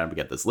figure out how to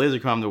get this laser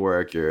comm to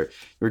work. You're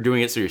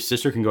doing it so your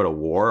sister can go to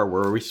war.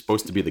 Where are we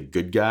supposed to be the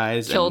good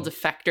guys? Kill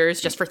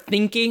defectors just for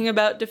thinking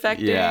about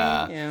defecting.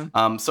 Yeah.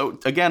 So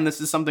again, this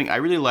is something I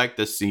really like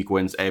this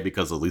sequence,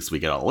 because at least we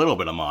get a little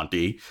bit of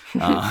Monty.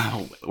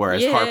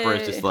 Whereas Harper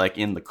is just like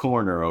in the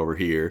corner over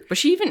here. Was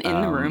she even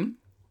in the room?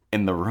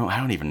 In the room? I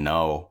don't even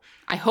know.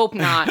 I hope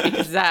not,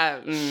 because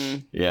that...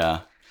 Yeah.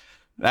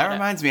 That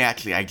reminds me,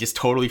 actually, I just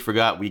totally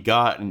forgot. We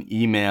got an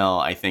email,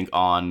 I think,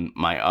 on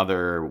my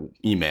other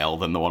email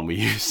than the one we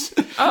use.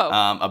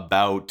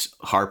 About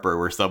Harper,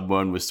 where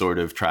someone was sort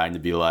of trying to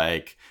be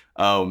like,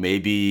 oh,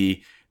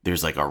 maybe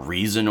there's like a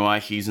reason why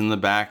she's in the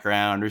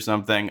background or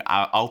something.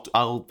 I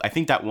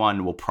think that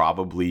one will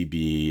probably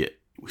be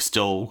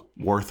still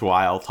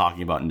worthwhile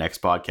talking about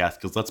next podcast,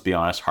 because let's be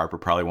honest, Harper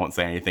probably won't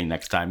say anything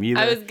next time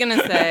either. I was going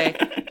to say,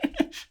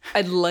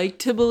 I'd like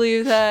to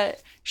believe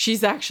that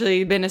she's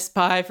actually been a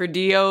spy for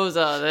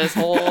Dioza this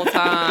whole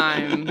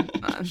time.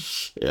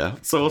 Yeah,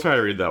 so we'll try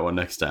to read that one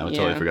next time. I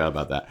totally forgot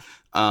about that.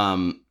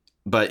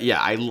 But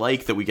yeah, I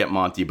like that we get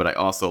Monty, but I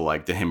also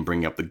like him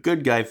bringing up the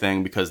good guy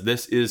thing, because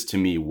this is, to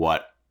me,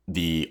 what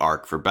the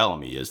arc for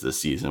Bellamy is this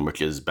season, which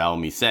is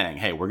Bellamy saying,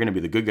 hey, we're going to be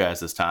the good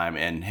guys this time,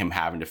 and him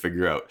having to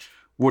figure out,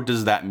 what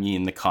does that mean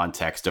in the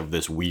context of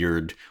this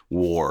weird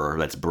war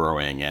that's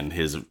brewing, and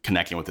his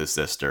connecting with his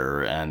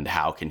sister, and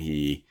how can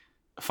he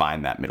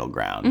find that middle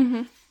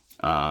ground?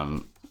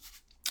 But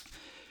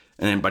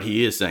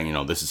he is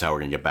saying, this is how we're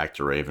gonna get back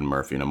to Raven,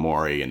 Murphy, and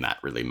Amori, and that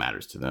really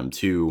matters to them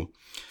too.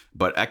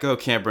 But Echo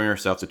can't bring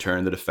herself to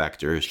turn the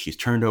defectors. She's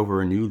turned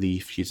over a new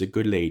leaf. She's a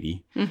good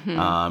lady.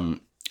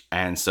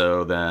 And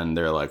so then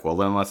they're like, well,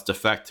 then let's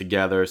defect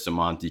together so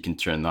Monty can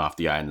turn off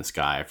the eye in the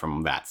sky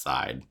from that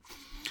side.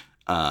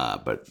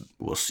 But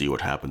we'll see what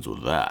happens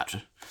with that.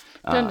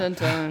 Dun, dun,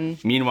 dun.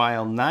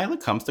 Meanwhile,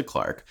 Nyla comes to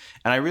Clark,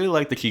 and I really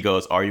like that she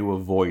goes, are you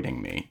avoiding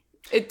me?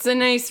 It's a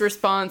nice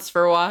response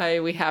for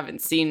why we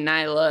haven't seen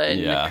Nyla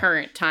in the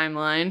current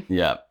timeline.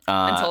 Yeah.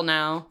 Until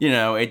now.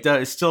 It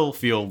does still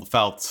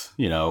felt,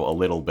 a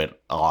little bit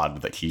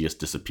odd that he just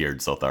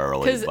disappeared so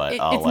thoroughly. But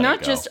it's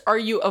not just, are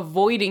you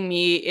avoiding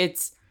me?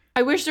 It's,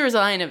 I wish there was a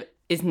line of,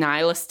 is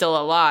Nyla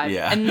still alive?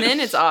 Yeah. And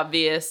then it's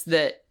obvious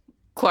that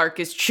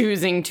Clark is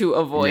choosing to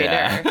avoid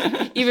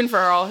her. Even for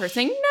all her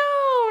saying, no.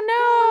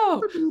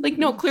 Like,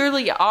 no,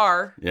 clearly you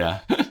are. Yeah.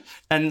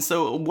 And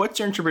so what's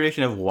your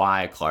interpretation of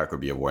why Clark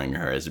would be avoiding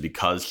her? Is it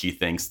because she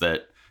thinks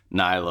that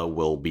Nyla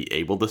will be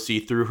able to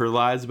see through her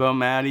lies about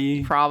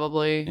Maddie?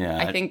 Probably. Yeah.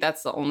 I think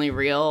that's the only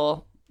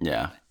real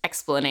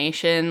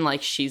explanation.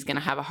 Like, she's going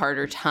to have a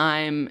harder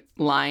time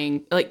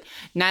lying. Like,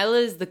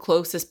 Nyla is the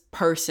closest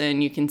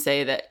person you can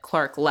say that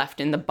Clark left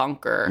in the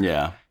bunker.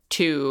 Yeah.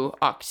 To,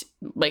 Other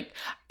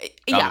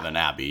than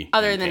Abby.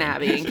 Other than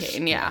Abby and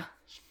Kane, yeah.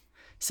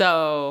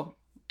 So...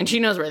 And she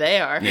knows where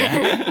they are.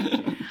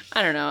 Yeah.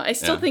 I don't know. I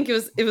still think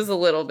it was a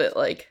little bit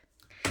like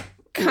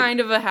kind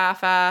of a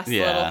half-assed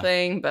little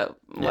thing, but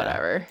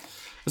whatever.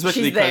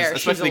 Especially she's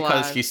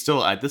because he's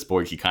still at this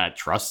point, he kind of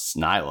trusts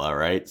Nyla,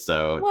 right?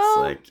 So it's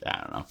like,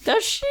 I don't know.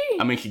 Does she?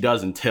 I mean, she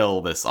does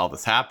until all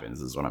this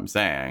happens, is what I'm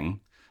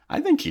saying.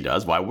 I think she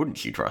does. Why wouldn't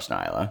she trust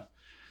Nyla?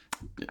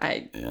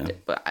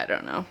 But I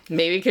don't know.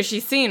 Maybe because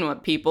she's seen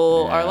what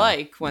people are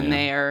like when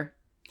they are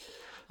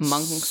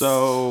monks.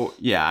 So,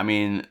 yeah, I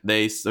mean,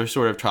 they're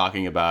sort of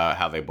talking about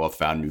how they both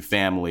found new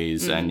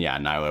families. And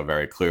Nyla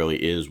very clearly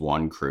is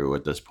one crew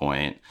at this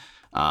point.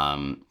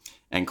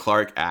 And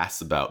Clark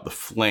asks about the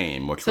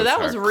flame, which was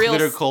her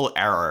critical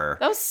error.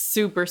 That was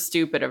super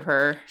stupid of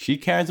her. She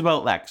cares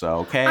about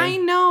Lexa, okay? I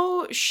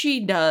know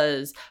she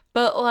does.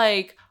 But,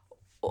 like,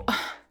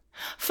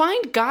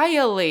 find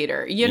Gaia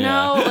later, you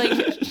know?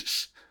 Like...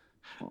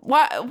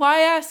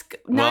 Why ask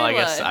Nyla? Well, I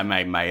guess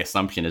my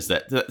assumption is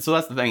that... So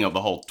that's the thing of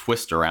the whole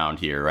twist around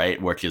here,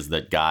 right? Which is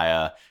that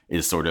Gaia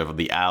is sort of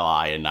the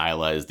ally and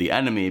Nyla is the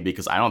enemy,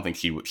 because I don't think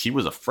she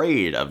was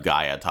afraid of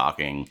Gaia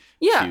talking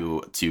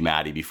to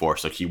Maddie before,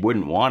 so she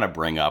wouldn't want to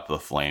bring up the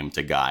flame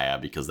to Gaia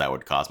because that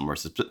would cause more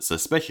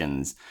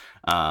suspicions.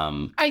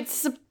 I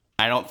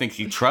don't think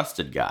she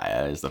trusted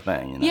Gaia is the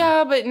thing. You know?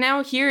 Yeah, but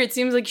now here it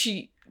seems like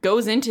she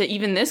goes into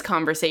even this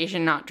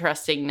conversation not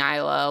trusting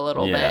Nyla a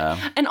little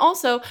bit. And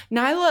also,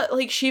 Nyla,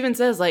 like, she even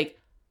says, like,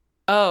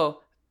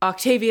 oh,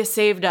 Octavia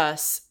saved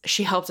us.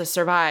 She helped us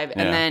survive.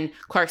 And then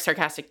Clark's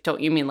sarcastic, don't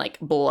you mean like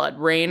blood,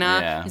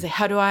 Raina? Yeah. He's like,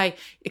 how do I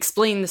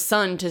explain the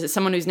sun to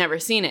someone who's never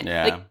seen it?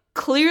 Yeah. Like,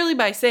 clearly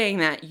by saying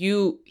that,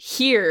 you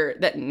hear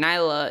that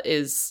Nyla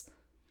is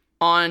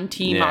on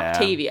Team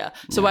Octavia.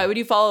 So why would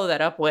you follow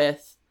that up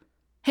with,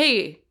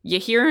 hey, you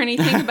hear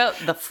anything about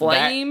the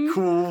flame? That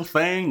cool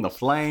thing, the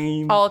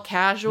flame. All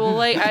casual.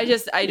 Like,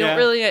 I don't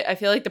really, I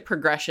feel like the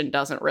progression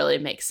doesn't really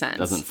make sense.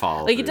 Doesn't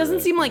follow. Like, it doesn't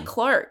seem like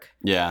Clark.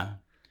 Yeah.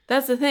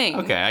 That's the thing.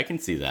 Okay, I can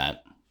see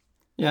that.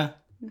 Yeah.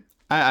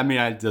 I mean,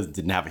 I just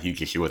didn't have a huge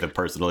issue with it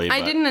personally.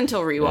 I didn't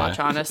until rewatch,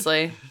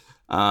 honestly.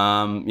 But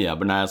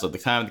Nyla, so the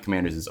time of the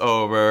Commanders is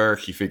over.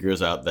 She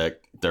figures out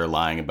that they're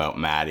lying about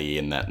Maddie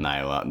and that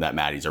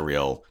Maddie's a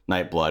real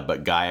Nightblood.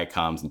 But Gaia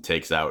comes and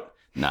takes out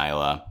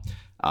Nyla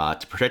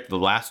to protect the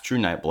last true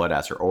Nightblood,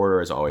 as her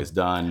order is always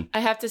done. I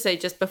have to say,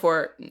 just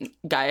before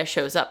Gaia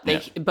shows up,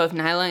 both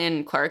Nyla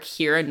and Clark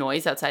hear a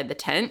noise outside the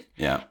tent.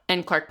 Yeah.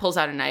 And Clark pulls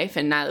out a knife,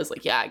 and Nyla's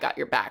like, yeah, I got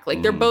your back.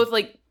 Like, they're both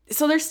like,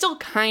 so they're still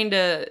kind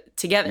of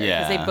together.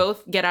 Because they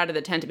both get out of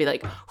the tent to be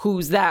like,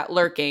 who's that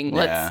lurking?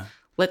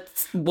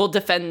 We'll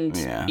defend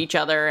each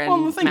other.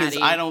 And the thing Maddie.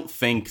 is, I don't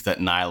think that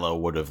Nyla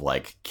would have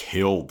like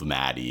killed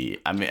Maddie.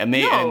 I mean, and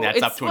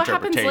that's up to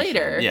interpretation. Happens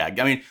later. Yeah,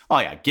 I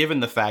mean,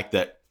 given the fact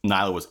that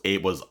Nyla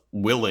was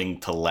willing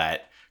to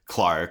let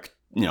Clark,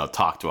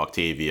 talk to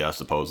Octavia,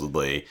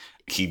 supposedly,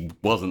 he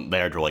wasn't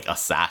there to like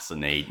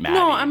assassinate Maddie.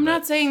 No, I'm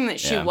not saying that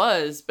she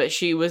was, but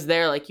she was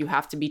there. Like, you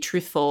have to be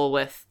truthful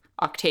with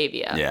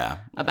Octavia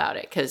about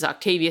it, because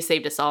Octavia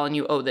saved us all, and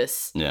you owe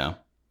this. Yeah.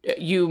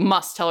 You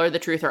must tell her the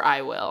truth, or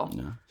I will.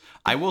 Yeah.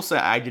 I will say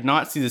I did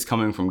not see this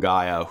coming from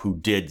Gaia, who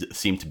did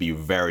seem to be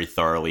very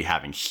thoroughly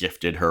having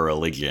shifted her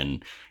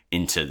religion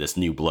into this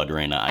new Blood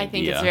Raina idea. I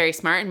think it's very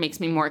smart and makes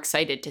me more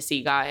excited to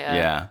see Gaia.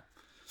 Yeah.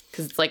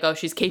 Because it's like, oh,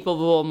 she's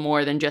capable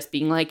more than just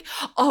being like,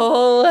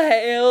 all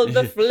hail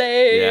the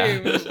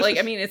flame. Like,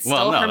 I mean, it's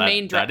still her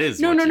main drive.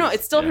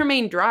 It's still her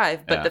main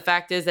drive. But the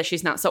fact is that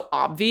she's not so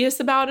obvious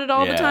about it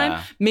all the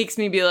time makes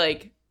me be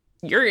like,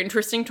 you're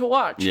interesting to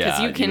watch.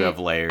 Because you can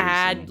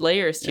add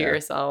layers to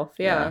yourself.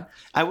 Yeah.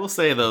 I will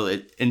say, though,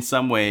 in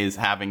some ways,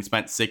 having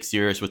spent 6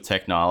 years with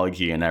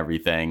technology and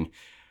everything,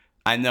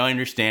 I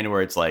understand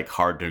where it's like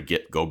hard to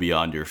go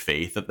beyond your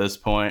faith at this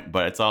point,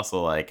 but it's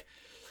also like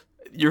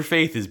your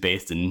faith is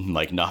based in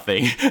like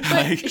nothing.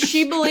 But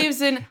she believes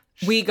in,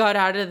 we got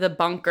out of the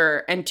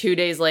bunker and 2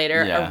 days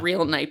later a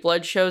real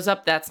Nightblood shows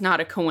up. That's not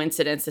a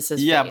coincidence. This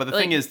is but the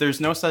thing is,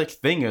 there's no such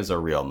thing as a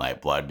real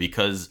Nightblood,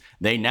 because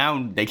they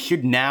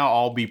should now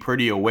all be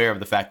pretty aware of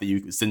the fact that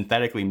you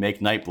synthetically make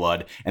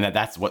Nightblood, and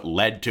that's what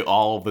led to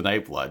all of the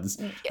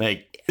Nightbloods.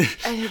 Like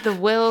the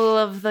will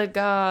of the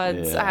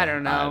gods. I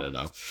don't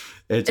know.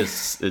 It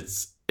just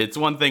it's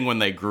one thing when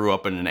they grew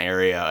up in an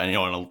area and in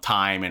a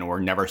time and were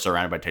never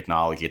surrounded by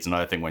technology. It's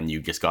another thing when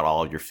you just got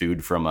all of your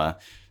food from a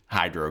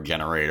hydro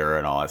generator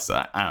and all that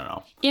stuff. I don't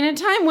know. In a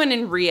time when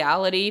in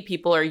reality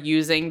people are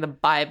using the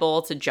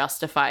Bible to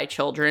justify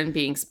children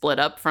being split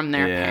up from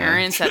their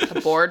parents at the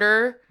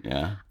border.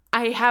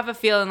 I have a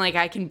feeling like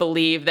I can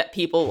believe that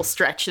people will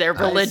stretch their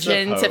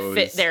religion to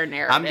fit their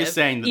narrative. I'm just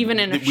saying, even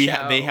in a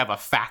show. They have a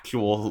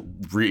factual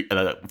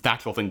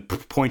thing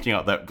pointing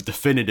out that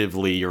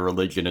definitively your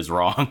religion is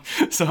wrong.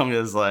 So I'm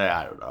just like,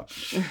 I don't know.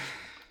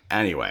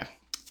 Anyway,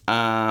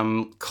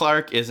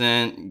 Clark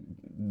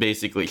isn't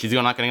basically, she's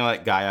not going to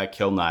let Gaia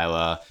kill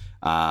Nyla,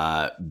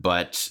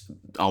 but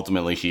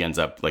ultimately she ends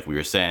up, like we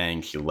were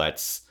saying, she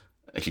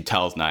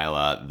tells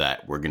Nyla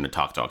that we're going to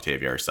talk to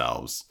Octavia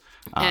ourselves.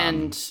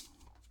 And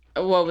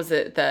what was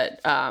it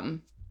that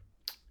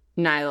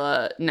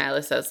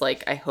Nyla says,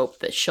 like, I hope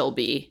that she'll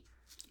be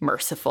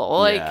merciful.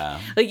 Like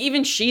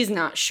even she's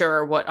not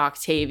sure what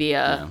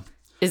Octavia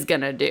is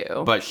gonna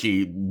do. But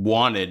she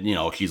wanted,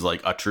 she's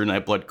like, a true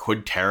Nightblood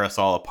could tear us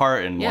all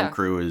apart, and one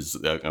crew is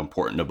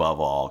important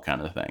above all,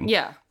 kind of thing.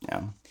 Yeah.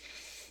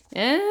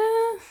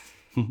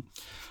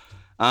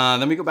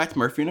 Then we go back to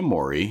Murphy and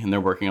Amori, and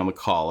they're working on the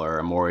collar.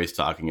 Amori's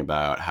talking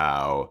about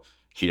how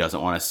she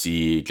doesn't want to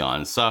see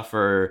John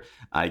suffer.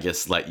 I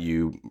guess left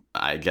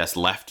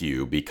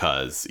you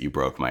because you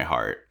broke my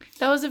heart.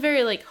 That was a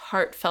very like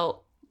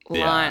heartfelt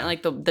line.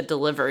 Like the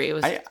delivery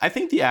was. I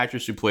think the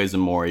actress who plays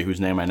Amori,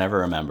 whose name I never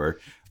remember,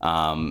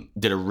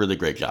 did a really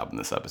great job in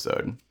this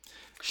episode.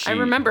 I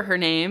remember her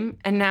name,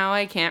 and now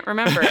I can't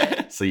remember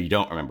it. So you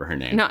don't remember her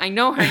name? No, I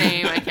know her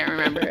name. I can't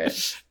remember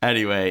it.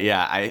 Anyway,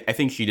 I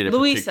think she did a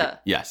Louisa.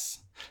 Yes.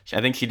 I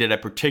think she did a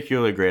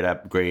particularly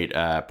great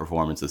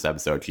performance this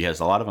episode. She has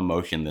a lot of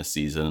emotion this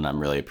season, and I'm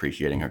really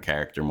appreciating her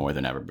character more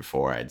than ever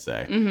before, I'd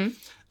say.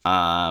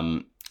 Mm-hmm.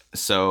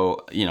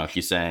 So,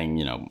 she's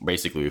saying,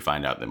 basically we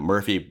find out that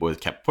Murphy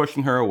kept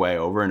pushing her away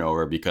over and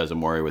over because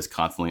Amori was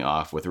constantly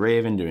off with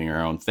Raven doing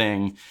her own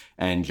thing,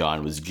 and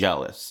John was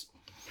jealous.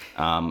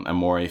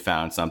 Amori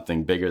found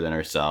something bigger than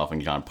herself,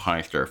 and John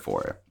punished her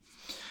for it.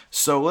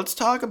 So let's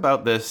talk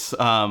about this,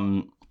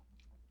 how,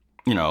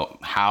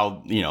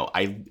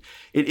 it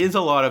is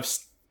a lot of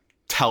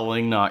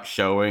telling, not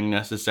showing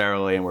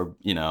necessarily, and we're,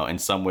 in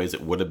some ways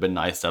it would have been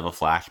nice to have a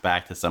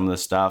flashback to some of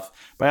this stuff,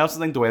 but I also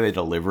think the way they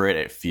deliver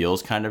it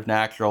feels kind of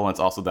natural, and it's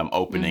also them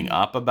opening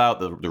up about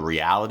the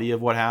reality of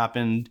what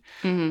happened.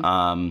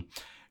 Do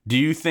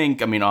you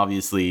think,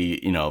 obviously,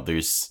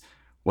 there's,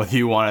 whether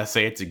you want to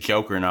say it's a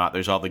joke or not,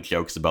 there's all the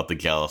jokes about the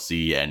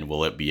jealousy and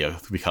will it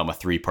become a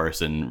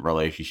 3-person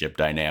relationship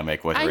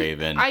dynamic with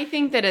Raven? I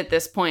think that at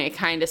this point it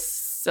kind of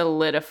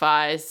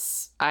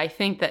solidifies. I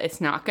think that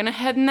it's not going to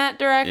head in that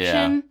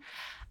direction.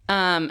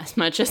 Yeah. As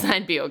much as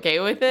I'd be okay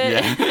with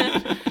it.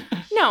 Yeah.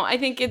 No, I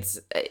think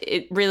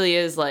it really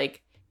is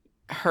like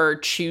her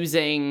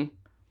choosing.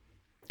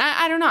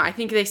 I don't know. I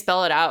think they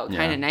spell it out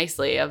kind of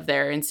nicely of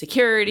their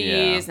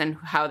insecurities and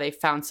how they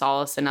found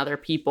solace in other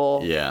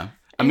people. Yeah.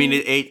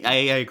 I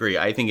agree.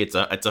 I think it's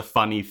a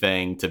funny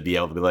thing to be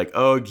able to be like,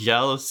 oh,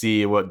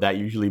 jealousy, what that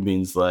usually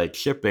means like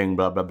shipping,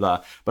 blah, blah,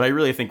 blah. But I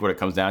really think what it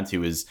comes down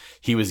to is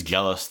he was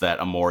jealous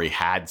that Amori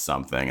had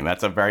something. And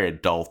that's a very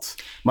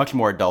much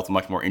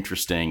more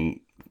interesting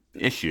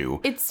issue.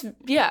 It's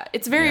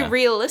very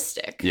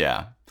realistic.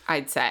 Yeah.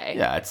 I'd say.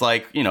 Yeah. It's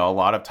like, a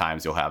lot of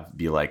times you'll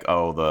be like,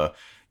 oh,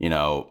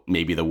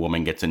 maybe the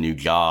woman gets a new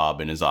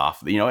job and is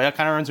off. It kind of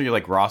reminds me of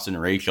like Ross and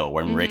Rachel,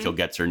 when Rachel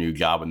gets her new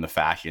job in the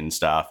fashion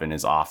stuff and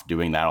is off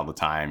doing that all the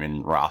time.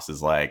 And Ross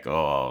is like,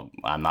 oh,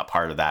 I'm not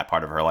part of that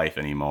part of her life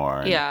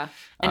anymore. And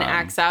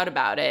acts out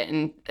about it.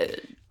 And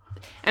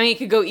it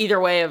could go either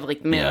way of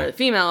like the male or the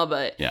female.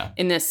 But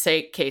in this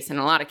case, in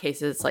a lot of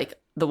cases, it's like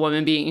the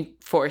woman being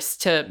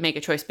forced to make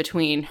a choice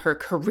between her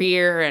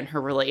career and her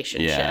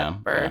relationship.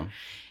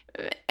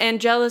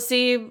 And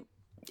jealousy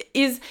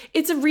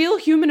it's a real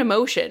human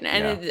emotion,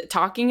 and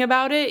talking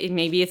about it,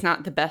 maybe it's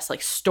not the best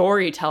like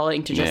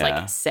storytelling to just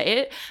like say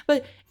it,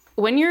 but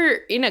when you're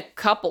in a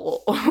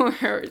couple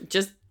or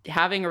just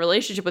having a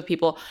relationship with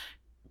people,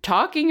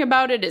 talking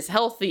about it is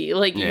healthy.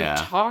 Like you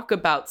talk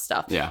about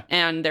stuff,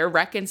 and they're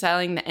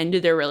reconciling the end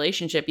of their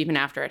relationship even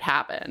after it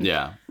happened.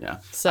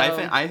 So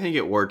I think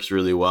it works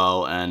really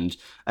well, and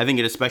I think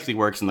it especially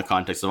works in the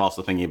context of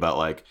also thinking about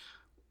like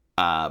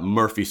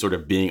Murphy sort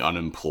of being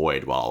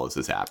unemployed while all this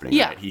is happening.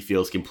 Right? He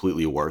feels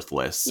completely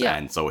worthless,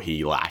 and so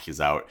he lashes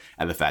out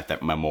at the fact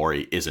that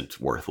Amori isn't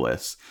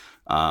worthless.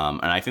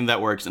 And I think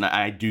that works, and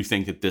I do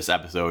think that this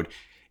episode,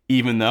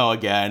 even though,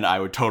 again,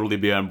 I would totally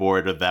be on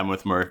board with them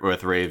with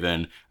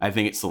Raven, I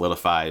think it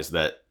solidifies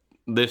that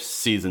this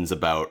season's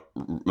about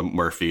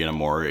Murphy and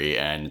Amori,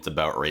 and it's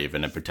about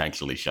Raven and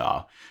potentially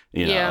Shaw.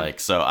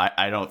 So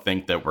I don't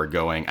think that we're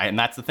going... and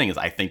that's the thing, is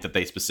I think that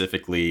they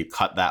specifically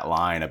cut that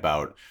line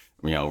about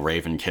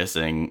Raven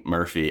kissing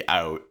Murphy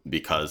out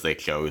because they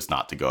chose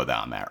not to go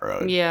down that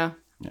road.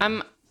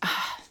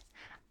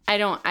 I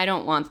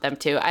don't want them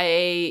to.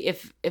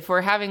 If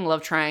we're having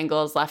love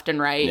triangles left and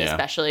right,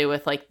 especially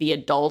with like the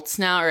adults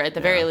now, or at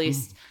the very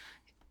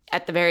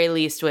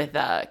least with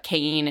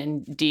Kane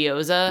and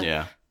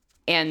Dioza.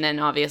 And then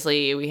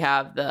obviously we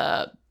have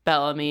the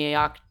Bellamy,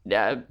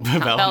 Octavia,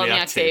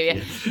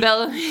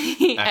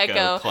 Bellamy,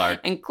 Echo,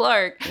 Clark. And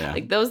Clark.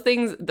 Like those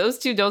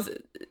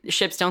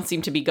ships don't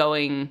seem to be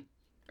going,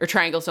 or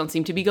triangles don't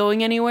seem to be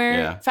going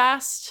anywhere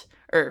fast.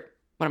 Or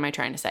what am I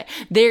trying to say?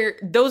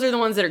 Those are the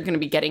ones that are going to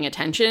be getting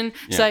attention.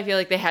 So I feel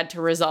like they had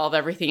to resolve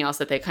everything else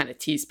that they kind of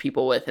teased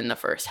people with in the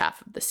first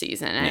half of the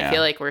season. And I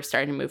feel like we're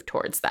starting to move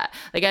towards that.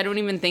 Like I don't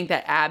even think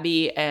that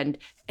Abby and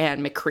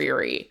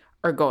McCreary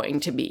are going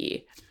to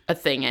be a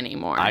thing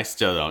anymore. I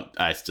still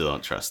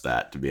don't trust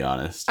that, to be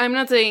honest. I'm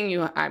not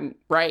saying I'm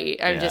right.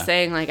 I'm just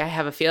saying like I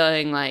have a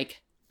feeling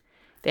like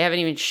they haven't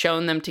even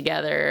shown them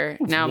together.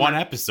 Now one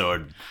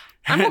episode.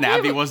 And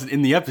Abby wasn't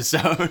in the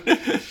episode.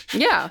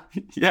 I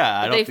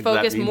don't think they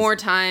focus more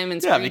time and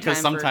screen time. Because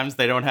sometimes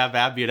they don't have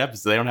Abby at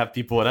episodes. They don't have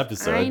people at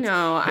episodes. I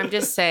know. I'm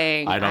just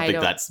saying. I don't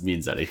think that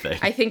means anything.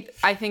 I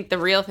think the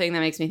real thing that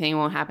makes me think it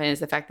won't happen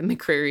is the fact that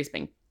McCreary's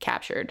been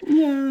captured.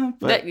 Yeah,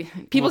 but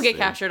people get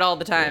captured all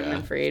the time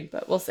and freed,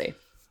 but we'll see.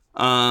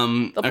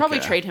 They'll probably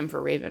trade him for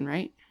Raven,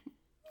 right?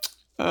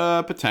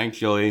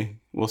 Potentially.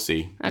 We'll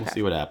see. Okay. We'll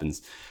see what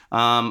happens.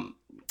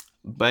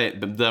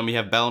 But then we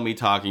have Bellamy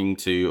talking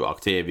to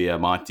Octavia.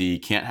 Monty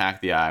can't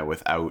hack the eye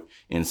without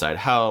inside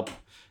help.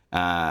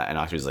 And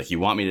Octavia's like,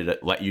 you want me to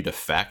let you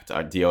defect?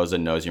 Dioza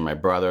knows you're my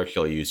brother.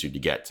 She'll use you to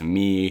get to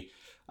me.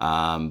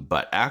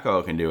 But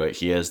Echo can do it.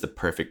 She is the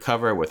perfect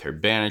cover with her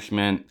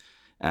banishment.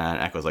 And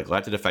Echo's like,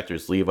 let the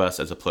defectors leave us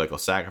as a political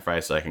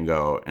sacrifice so I can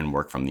go and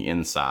work from the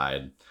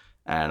inside.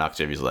 And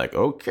Octavia's like,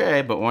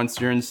 okay, but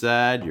once you're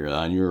inside, you're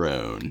on your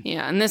own.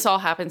 Yeah, and this all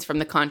happens from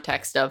the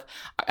context of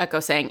Echo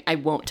saying, I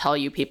won't tell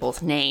you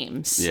people's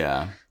names.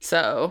 Yeah.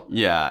 So.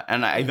 Yeah,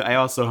 and I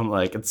also am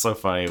like, it's so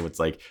funny. It's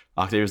like,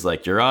 Octavia's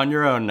like, you're on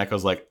your own. And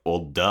Echo's like,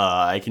 well,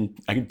 duh, I can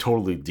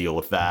totally deal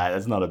with that.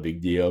 That's not a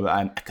big deal.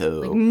 I'm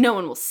Echo. Like, no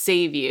one will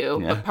save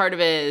you. Yeah. But part of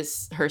it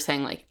is her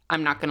saying, like,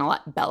 I'm not going to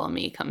let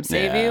Bellamy come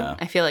save Yeah. you.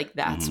 I feel like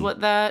that's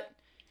what that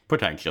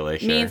Potentially,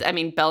 sure. means. I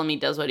mean, Bellamy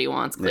does what he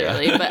wants,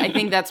 clearly. Yeah. But I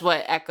think that's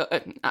what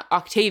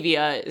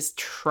Octavia is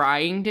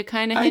trying to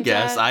kind of hint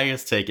at. I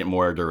guess take it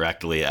more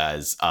directly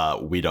as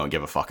we don't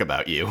give a fuck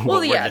about you. Well,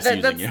 We're yeah,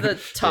 just that's using you.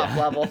 the top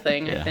level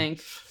thing, Yeah. I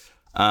think.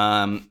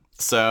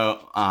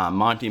 So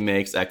Monty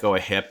makes Echo a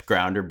hip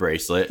grounder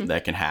bracelet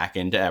that can hack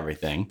into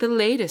everything. The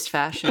latest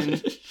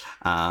fashion.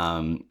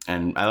 And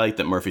I like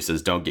that Murphy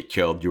says, don't get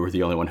killed. You were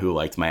the only one who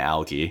liked my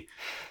algae.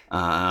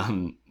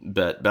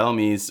 But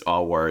Bellamy's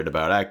all worried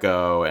about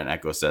Echo, and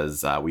Echo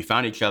says, we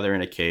found each other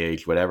in a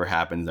cage. Whatever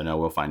happens, I know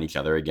we'll find each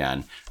other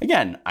again.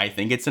 Again, I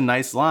think it's a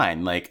nice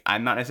line. Like,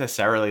 I'm not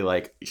necessarily,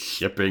 like,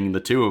 shipping the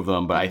two of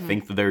them, but I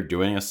think that they're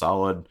doing a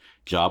solid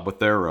job with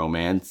their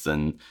romance,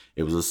 and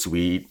it was a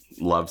sweet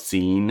love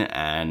scene,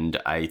 and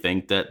I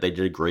think that they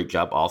did a great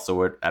job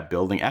also at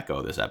building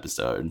Echo this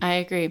episode. I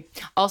agree.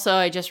 Also,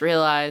 I just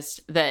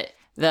realized that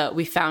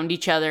we found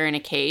each other in a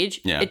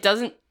cage. Yeah. It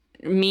doesn't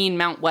mean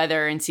Mount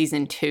Weather in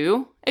season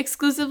 2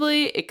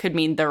 exclusively. It could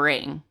mean the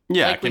ring.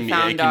 Yeah, Like, it can, we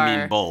found it can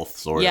mean both,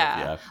 sort of.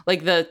 Yeah,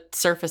 like the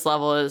surface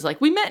level is like,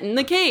 we met in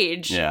the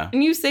cage, Yeah.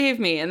 and you saved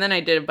me, and then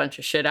I did a bunch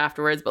of shit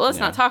afterwards, but let's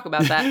not talk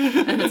about that.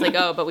 And it's like,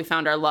 oh, but we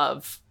found our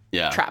love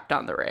trapped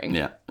on the ring.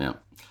 Yeah.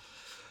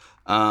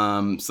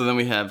 So then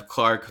we have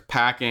Clark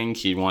packing.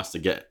 He wants to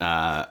get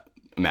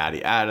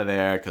Maddie out of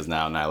there because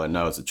now Nyla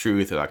knows the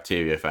truth. If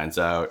Octavia finds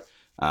out,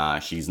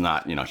 she's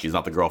not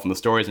the girl from the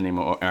stories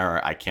anymore.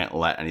 Or, I can't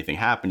let anything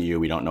happen to you.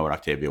 We don't know what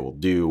Octavia will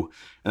do.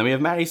 And then we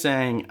have Maddie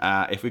saying,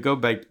 if we go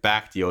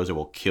back, Diyoza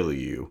will kill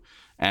you.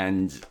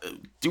 And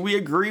do we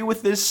agree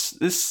with this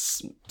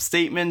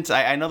statement?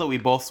 I know that we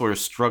both sort of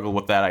struggled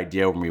with that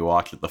idea when we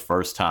watched it the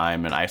first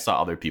time, and I saw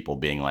other people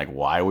being like,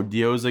 why would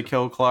Diyoza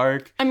kill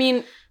Clark? I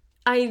mean,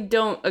 I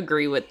don't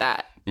agree with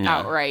that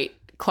outright.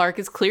 Clark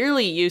is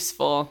clearly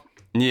useful.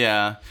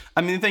 Yeah.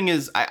 I mean, the thing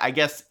is, I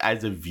guess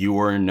as a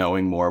viewer,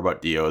 knowing more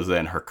about Diyoza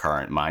and her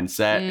current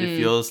mindset, it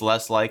feels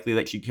less likely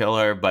that she'd kill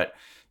her. But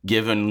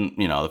given,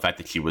 the fact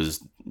that she was,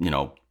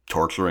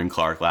 torturing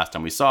Clark last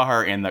time we saw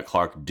her, and that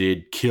Clark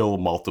did kill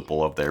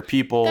multiple of their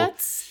people.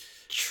 That's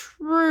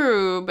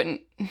true, but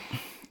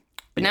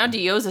now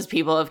Diyoza's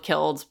people have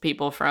killed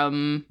people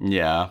from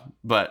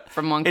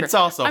one. It's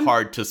also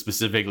hard to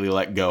specifically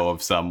let go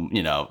of some,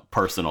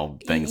 personal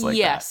things like that.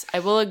 Yes, I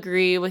will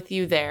agree with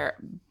you there,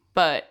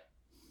 but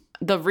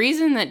the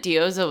reason that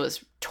Diyoza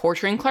was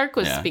torturing Clark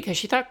was because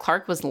she thought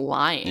Clark was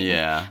lying.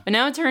 Yeah, but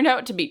now it turned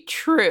out to be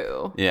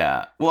true.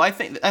 Yeah. Well, I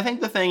think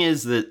the thing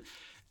is that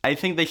I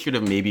think they should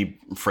have maybe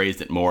phrased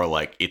it more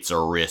like it's a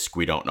risk.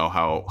 We don't know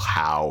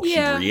how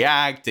she'd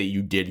react. That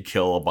you did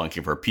kill a bunch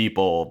of her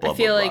people. Blah, I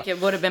feel blah, like blah.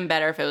 it would have been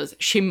better if it was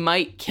she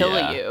might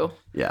kill you.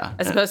 Yeah.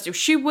 As opposed to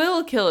she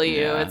will kill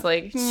you. Yeah. It's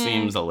like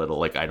seems a little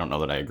like I don't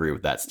know that I agree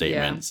with that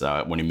statement. Yeah.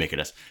 So when you make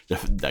it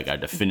like a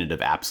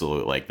definitive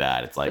absolute like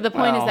that, it's like but the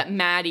point is that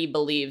Maddie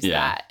believes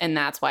that, and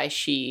that's why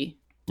she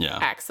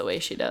acts the way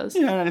she does.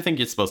 Yeah, and I think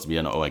it's supposed to be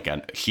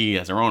she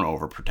has her own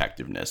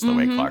overprotectiveness the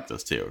way Clark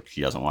does too. She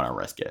doesn't want to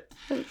risk it.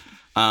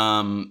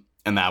 And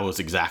that was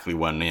exactly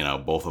when,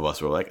 both of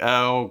us were like,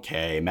 oh,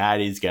 okay,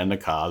 Maddie's going to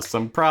cause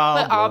some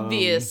problems. But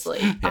obviously.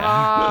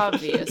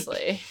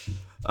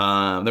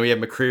 Then we have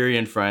McCreary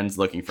and friends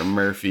looking for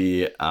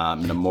Murphy.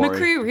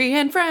 McCreary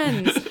and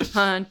friends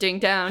hunting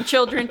down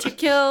children to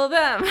kill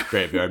them.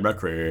 Graveyard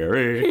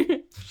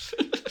McCreary.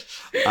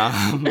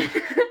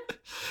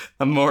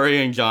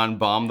 Amori and John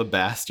bomb the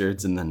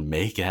bastards and then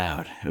make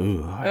out.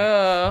 Ooh,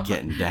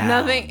 getting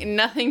down.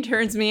 Nothing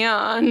turns me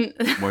on.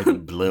 More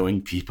than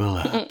blowing people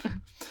up.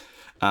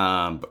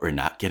 But we're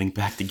not getting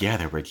back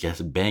together. We're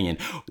just banging.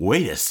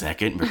 Wait a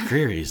second,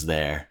 McCreary's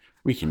there.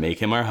 We can make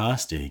him our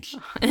hostage.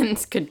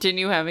 And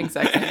continue having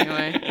sex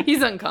anyway.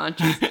 He's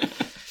unconscious.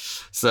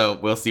 So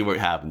we'll see what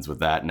happens with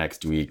that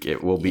next week.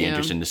 It will be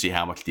interesting to see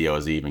how much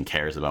Diyoza even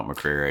cares about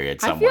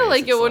McCreary. I feel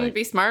like it wouldn't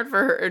be smart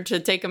for her to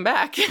take him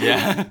back.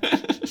 Yeah.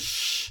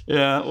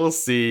 Yeah, we'll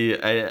see.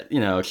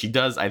 She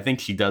does. I think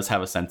she does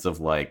have a sense of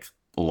like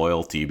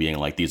loyalty, being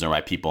like, these are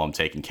my people. I'm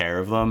taking care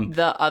of them.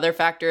 The other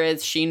factor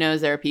is she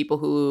knows there are people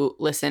who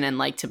listen and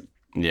like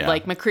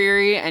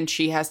McCreary, and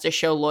she has to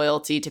show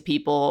loyalty to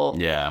people.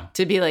 Yeah.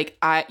 To be like,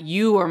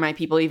 you are my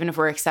people, even if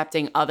we're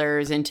accepting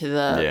others into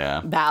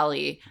the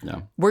valley.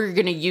 Yeah. We're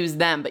gonna use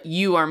them, but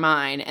you are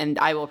mine, and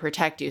I will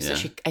protect you. So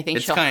I think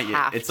she'll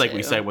have to. It's like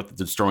we said with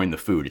destroying the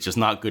food. It's just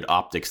not good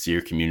optics to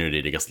your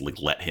community to just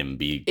let him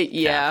be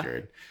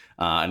captured.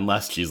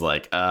 Unless she's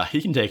like,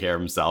 he can take care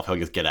of himself. He'll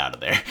just get out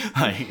of there,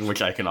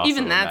 which I can also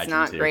even that's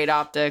not too. Great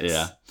optics.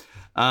 Yeah.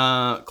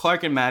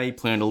 Clark and Maddie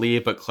plan to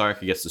leave, but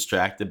Clark gets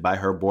distracted by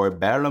her boy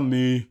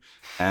Bellamy.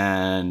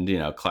 And,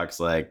 Clark's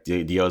like,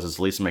 Dios is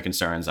the least of my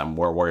concerns. I'm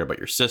more worried about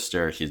your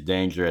sister. She's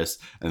dangerous.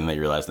 And then they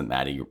realize that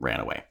Maddie ran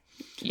away.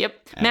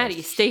 Yep.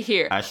 Maddie, stay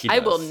here. I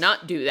will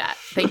not do that.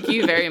 Thank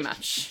you very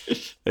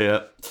much.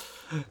 Yep.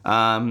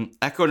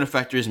 Echo and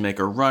Effectors make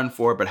a run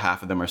for it, but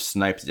half of them are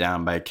sniped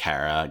down by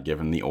Kara,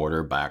 given the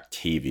order by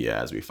Octavia,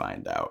 as we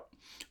find out.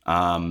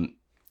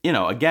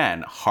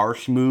 Again,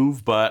 harsh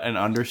move, but an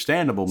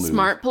understandable move.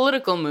 Smart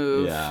political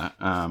move. Yeah.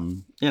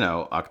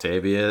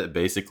 Octavia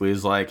basically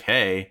is like,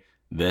 hey,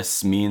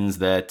 this means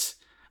that...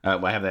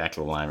 I have the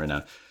actual line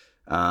right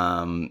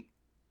now.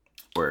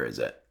 Where is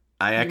it?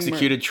 I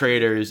executed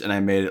traitors and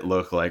I made it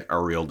look like a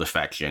real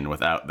defection.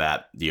 Without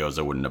that,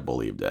 Diyoza wouldn't have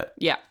believed it.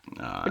 Yeah.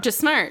 Which is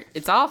smart.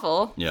 It's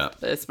awful. Yeah.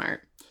 But it's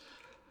smart.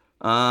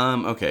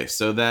 Okay,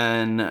 so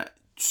then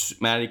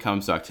Maddie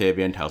comes to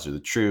Octavia and tells her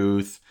the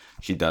truth.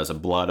 She does a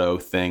blood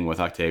oath thing with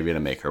Octavia to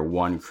make her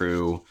one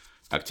crew.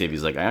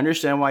 Octavia's like, I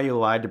understand why you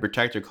lied to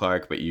protect her,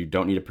 Clark, but you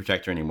don't need to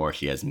protect her anymore.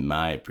 She has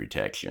my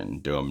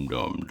protection. Dum,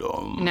 dum,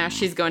 dum. Now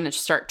she's going to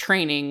start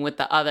training with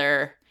the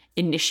other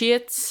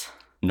initiates.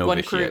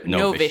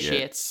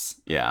 Novitiates.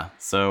 Yeah.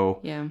 So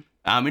yeah.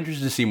 I'm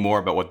interested to see more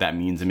about what that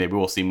means, and maybe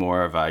we'll see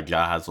more of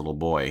Jaha's little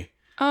boy.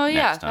 Oh,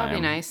 yeah. That'd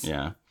be nice.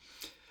 Yeah.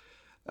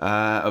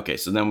 Okay,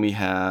 so then we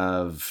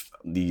have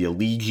the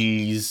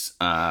Allegies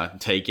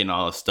taking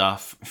all the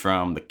stuff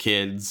from the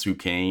kids who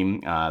came.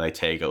 They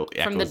take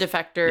from the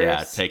defectors.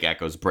 Yeah, take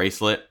Echo's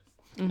bracelet.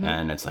 Mm-hmm.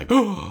 And it's like,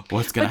 oh,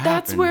 what's going to happen?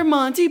 But that's where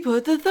Monty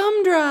put the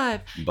thumb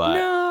drive. But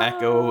no.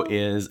 Echo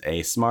is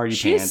a smarty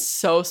She's pants.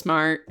 So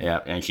smart.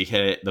 Yeah, and she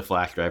hit the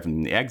flash drive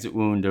from the exit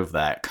wound of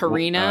that.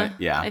 Karina,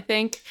 I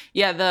think.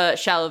 Yeah, the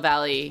Shallow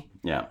Valley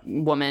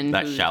woman.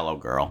 That shallow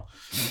girl.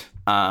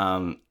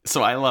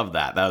 So I love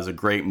that. That was a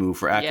great move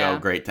for Echo. Yeah.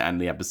 Great to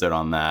end the episode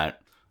on that.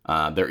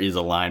 There is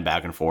a line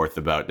back and forth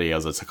about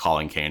Diyoza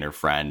calling Kane her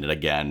friend, and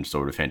again,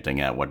 sort of hinting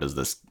at what does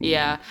this mean?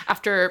 Yeah,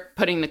 after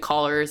putting the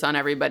collars on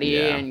everybody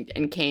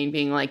and Kane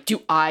being like,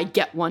 do I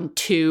get one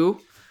too?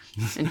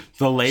 And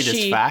the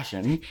latest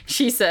fashion.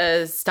 She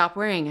says, stop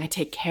worrying, I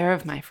take care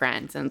of my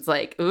friends. And it's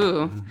like,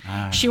 ooh,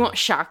 she won't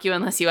shock you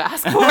unless you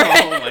ask for it.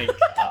 Oh my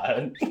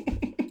God.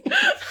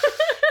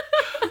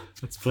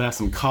 Let's play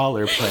some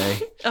collar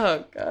play.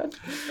 Oh, God.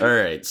 All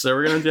right, so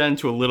we're going to get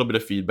into a little bit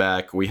of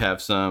feedback. We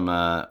have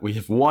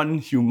one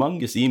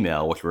humongous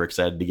email, which we're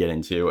excited to get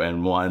into,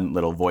 and one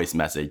little voice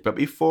message. But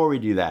before we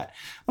do that,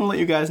 I'll let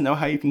you guys know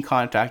how you can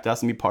contact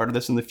us and be part of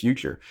this in the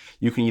future.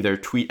 You can either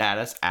tweet at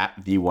us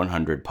at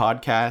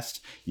The100Podcast.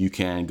 You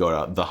can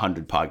go to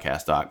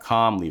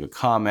the100podcast.com, leave a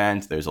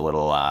comment. There's a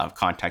little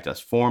contact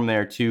us form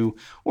there, too.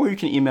 Or you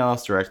can email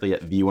us directly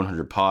at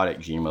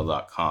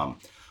the100pod@gmail.com.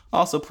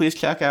 Also, please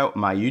check out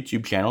my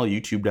YouTube channel,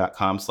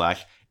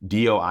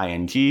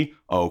 youtube.com/DOING,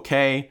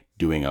 okay,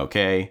 doing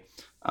okay.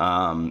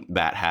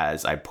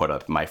 I put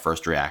up my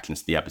first reactions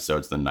to the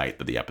episodes the night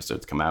that the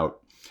episodes come out.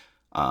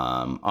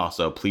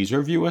 Also, please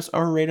review us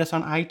or rate us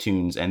on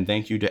iTunes. And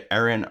thank you to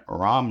Erin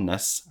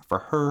Romness for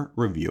her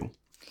review.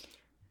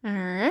 All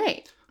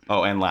right.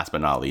 Oh, and last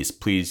but not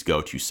least, please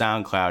go to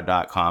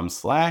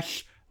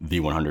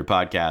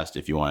soundcloud.com/The100Podcast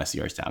if you want to see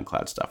our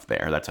SoundCloud stuff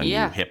there. That's a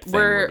new hip thing.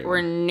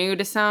 We're new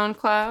to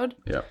SoundCloud.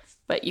 Yep.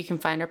 But you can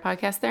find our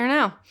podcast there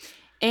now.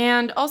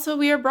 And also,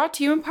 we are brought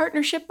to you in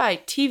partnership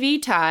by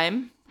TV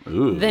Time,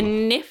 the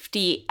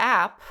nifty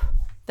app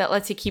that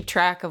lets you keep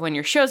track of when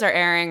your shows are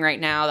airing. Right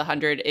now, The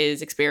 100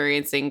 is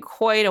experiencing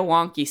quite a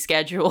wonky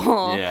schedule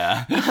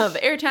of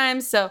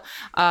airtime. So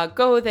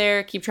go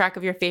there, keep track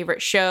of your favorite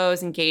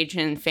shows, engage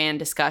in fan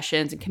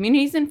discussions and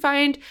communities, and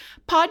find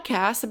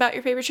podcasts about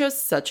your favorite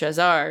shows, such as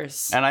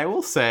ours. And I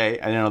will say,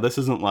 I know this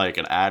isn't like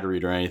an ad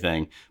read or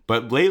anything,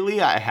 but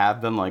lately I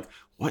have been like,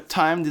 what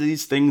time do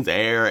these things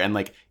air? And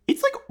like,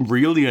 it's like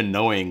really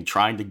annoying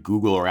trying to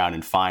Google around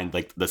and find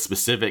like the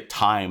specific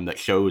time that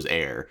shows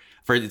air.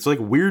 It's like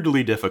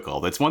weirdly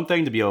difficult. It's one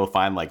thing to be able to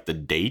find like the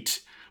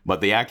date,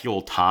 but the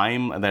actual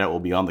time that it will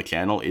be on the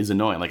channel is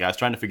annoying. Like I was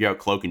trying to figure out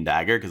Cloak and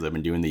Dagger because I've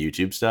been doing the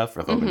YouTube stuff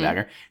for Cloak and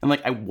Dagger, and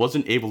like I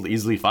wasn't able to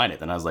easily find it.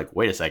 Then I was like,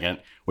 wait a second,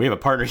 we have a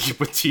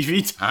partnership with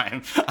TV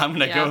Time. I'm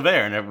gonna go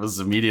there, and it was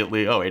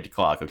immediately 8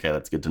 o'clock. Okay,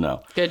 that's good to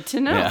know. Good to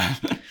know. Yeah.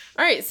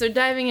 All right, so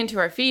diving into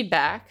our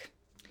feedback.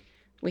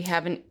 We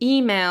have an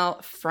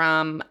email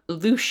from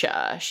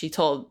Lucia. She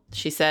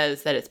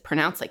says that it's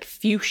pronounced like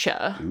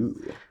fuchsia.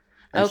 Ooh.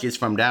 And she's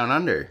from down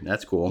under.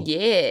 That's cool.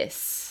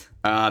 Yes.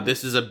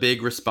 This is a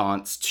big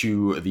response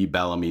to the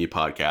Bellamy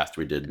podcast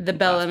we did. The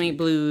Bellamy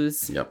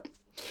Blues. Yep.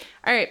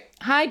 All right.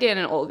 Hi, Dan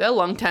and Olga,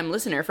 longtime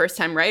listener,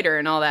 first-time writer,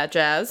 and all that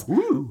jazz.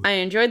 Woo. I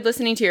enjoyed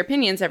listening to your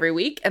opinions every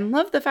week and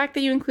love the fact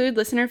that you include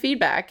listener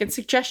feedback and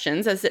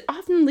suggestions, as it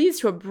often leads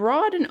to a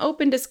broad and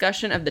open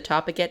discussion of the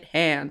topic at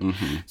hand.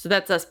 Mm-hmm. So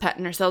that's us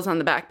patting ourselves on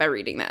the back by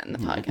reading that in the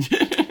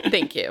podcast.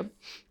 Thank you.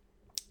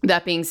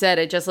 That being said,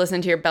 I just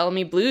listened to your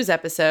Bellamy Blues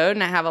episode,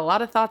 and I have a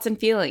lot of thoughts and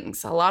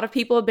feelings. A lot of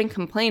people have been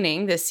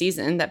complaining this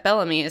season that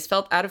Bellamy is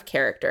felt out of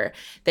character,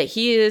 that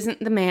he isn't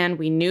the man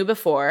we knew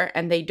before,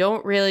 and they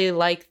don't really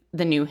like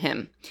the new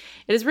him.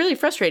 It has really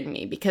frustrated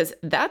me because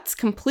that's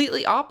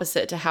completely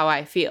opposite to how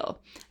I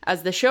feel.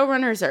 As the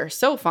showrunners are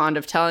so fond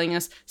of telling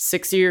us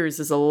 6 years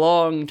is a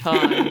long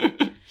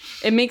time,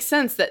 it makes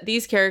sense that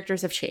these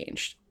characters have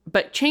changed.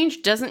 But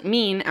change doesn't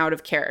mean out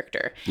of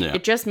character. Yeah.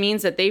 It just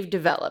means that they've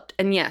developed.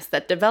 And yes,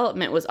 that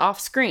development was off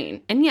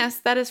screen. And yes,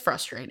 that is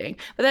frustrating.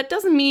 But that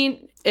doesn't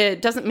mean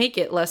it doesn't make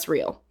it less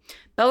real.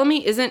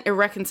 Bellamy isn't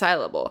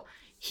irreconcilable.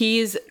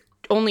 He's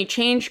only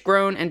changed,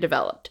 grown, and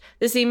developed.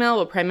 This email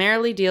will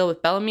primarily deal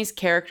with Bellamy's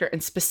character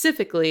and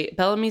specifically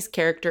Bellamy's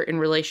character in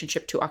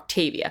relationship to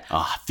Octavia.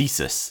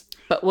 Thesis.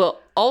 But we'll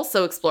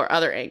also explore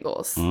other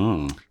angles.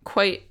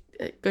 Quite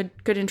a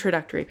good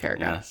introductory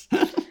paragraph.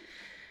 Yes.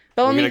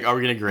 Bellamy, Are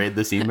we gonna grade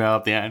this email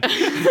at the end?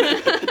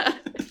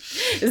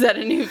 Is that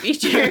a new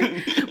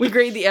feature? We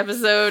grade the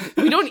episode.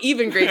 We don't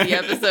even grade the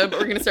episode, but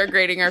we're going to start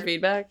grading our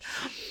feedback.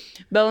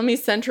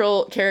 Bellamy's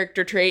central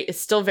character trait is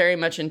still very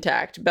much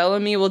intact.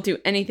 Bellamy will do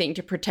anything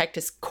to protect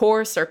his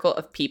core circle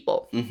of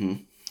people. Mm-hmm.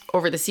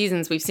 Over the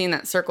seasons, we've seen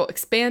that circle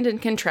expand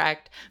and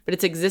contract, but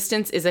its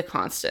existence is a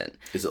constant.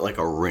 Is it like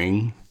a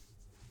ring?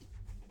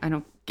 I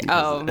don't...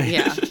 Oh,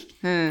 yeah.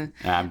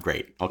 I'm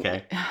great.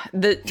 Okay.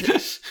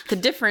 The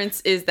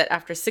difference is that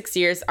after 6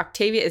 years,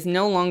 Octavia is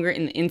no longer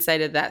in the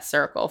inside of that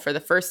circle for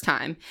the first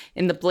time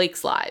in the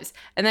Blakes' lives.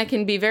 And that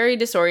can be very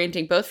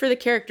disorienting both for the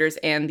characters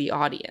and the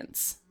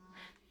audience.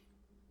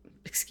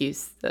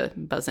 Excuse the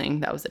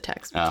buzzing. That was a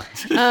text.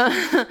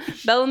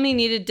 Bellamy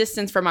needed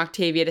distance from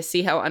Octavia to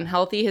see how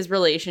unhealthy his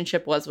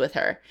relationship was with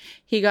her.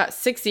 He got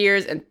 6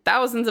 years and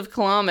thousands of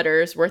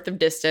kilometers worth of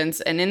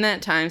distance, and in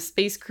that time,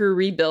 Space Crew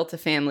rebuilt a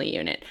family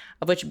unit,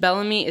 of which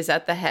Bellamy is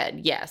at the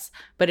head, yes,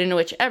 but in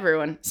which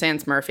everyone,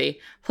 sans Murphy,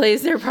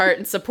 plays their part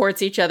and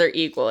supports each other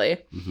equally.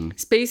 Mm-hmm.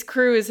 Space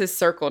Crew is his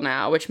circle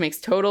now, which makes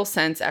total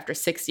sense after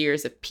 6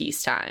 years of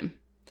peacetime.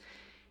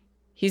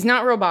 He's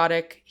not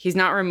robotic, he's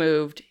not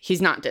removed,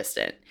 he's not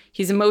distant.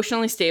 He's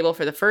emotionally stable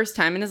for the first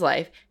time in his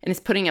life and is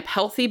putting up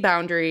healthy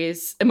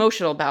boundaries,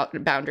 emotional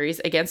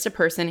boundaries against a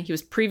person he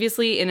was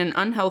previously in an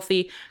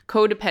unhealthy,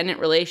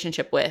 codependent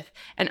relationship with.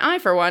 And I,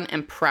 for one,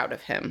 am proud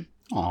of him.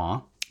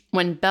 Aww.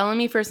 When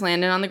Bellamy first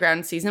landed on the ground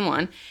in season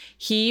 1,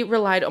 he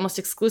relied almost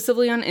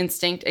exclusively on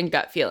instinct and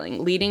gut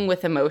feeling, leading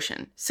with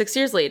emotion. 6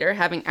 years later,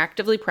 having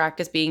actively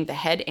practiced being the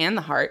head and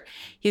the heart,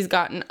 he's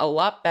gotten a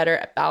lot better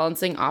at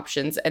balancing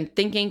options and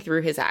thinking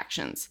through his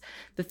actions.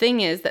 The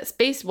thing is that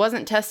space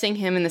wasn't testing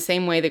him in the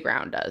same way the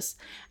ground does.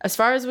 As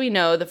far as we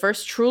know, the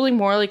first truly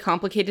morally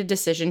complicated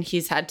decision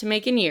he's had to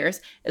make in years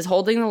is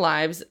holding the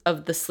lives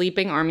of the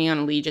sleeping army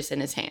on Legis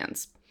in his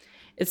hands.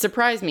 It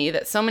surprised me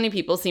that so many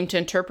people seemed to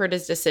interpret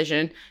his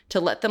decision to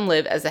let them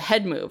live as a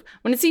head move,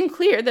 when it seemed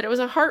clear that it was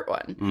a heart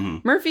one. Mm-hmm.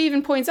 Murphy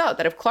even points out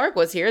that if Clark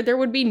was here, there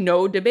would be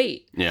no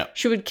debate. Yeah.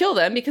 She would kill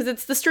them because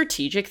it's the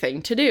strategic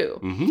thing to do.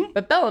 Mm-hmm.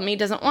 But Bellamy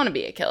doesn't want to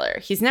be a killer.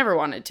 He's never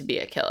wanted to be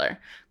a killer.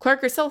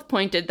 Clark herself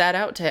pointed that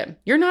out to him.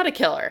 You're not a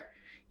killer.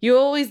 You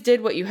always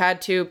did what you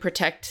had to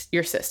protect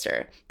your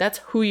sister. That's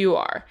who you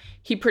are.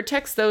 He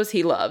protects those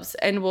he loves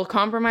and will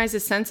compromise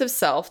his sense of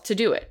self to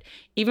do it,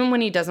 even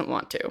when he doesn't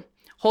want to.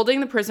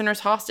 Holding the prisoners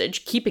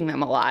hostage, keeping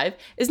them alive,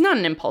 is not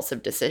an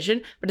impulsive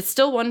decision, but it's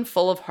still one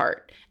full of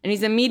heart. And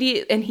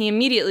he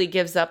immediately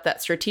gives up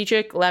that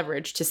strategic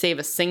leverage to save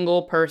a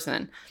single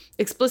person,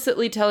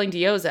 explicitly telling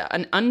Diyoza,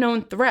 an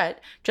unknown threat,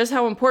 just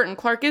how important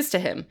Clark is to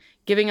him.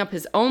 Giving up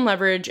his own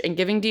leverage and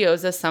giving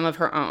Diyoza some of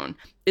her own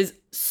is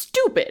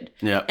stupid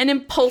and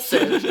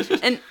impulsive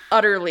and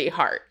utterly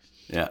heart.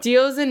 Yeah.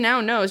 Diyoza now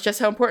knows just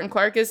how important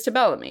Clark is to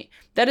Bellamy.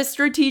 That is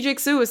strategic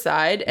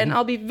suicide, and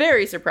I'll be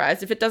very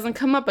surprised if it doesn't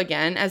come up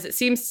again, as it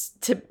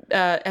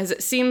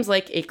seems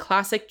like a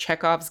classic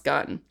Chekhov's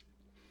gun.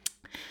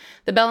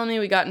 The Bellamy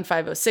we got in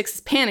 506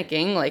 is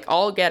panicking like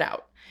all get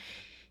out.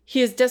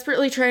 He is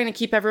desperately trying to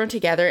keep everyone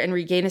together and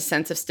regain a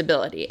sense of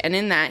stability, and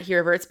in that, he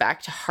reverts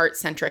back to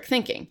heart-centric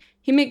thinking.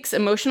 He makes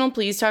emotional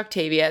pleas to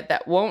Octavia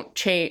that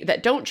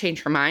don't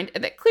change her mind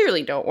and that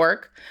clearly don't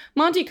work.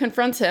 Monty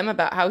confronts him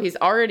about how he's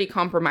already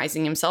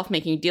compromising himself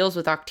making deals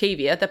with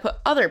Octavia that put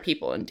other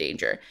people in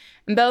danger.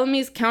 And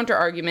Bellamy's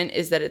counter-argument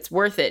is that it's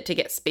worth it to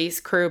get Space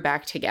Crew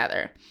back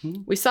together.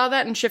 Mm-hmm. We saw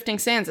that in Shifting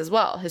Sands as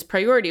well. His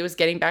priority was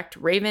getting back to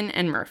Raven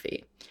and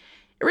Murphy.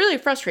 It really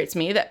frustrates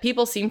me that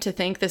people seem to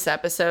think this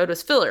episode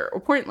was filler or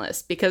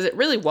pointless, because it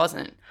really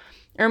wasn't.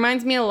 It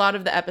reminds me a lot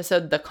of the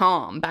episode The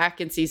Calm back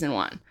in season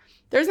 1.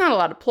 There's not a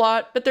lot of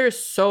plot, but there's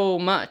so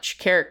much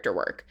character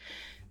work.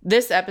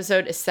 This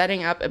episode is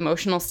setting up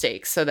emotional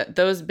stakes so that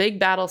those big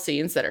battle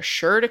scenes that are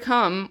sure to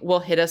come will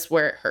hit us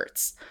where it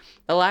hurts.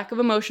 The lack of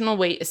emotional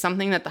weight is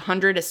something that The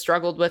 100 has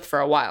struggled with for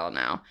a while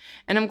now,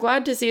 and I'm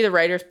glad to see the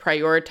writers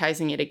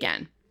prioritizing it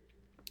again.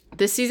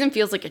 This season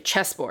feels like a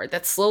chessboard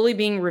that's slowly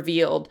being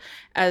revealed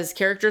as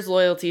characters'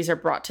 loyalties are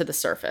brought to the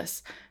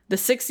surface. The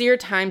 6-year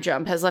time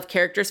jump has left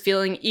characters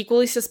feeling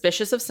equally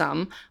suspicious of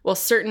some, while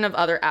certain of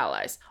other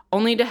allies,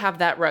 only to have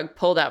that rug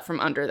pulled out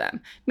from under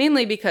them,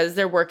 mainly because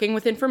they're working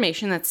with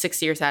information that's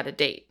 6 years out of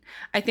date.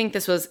 I think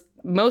this was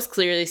most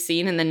clearly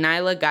seen in the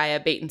Nyla Gaia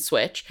bait and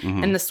switch,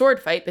 and the sword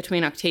fight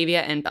between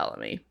Octavia and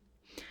Bellamy.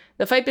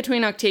 The fight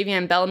between Octavia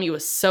and Bellamy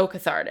was so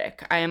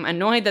cathartic. I am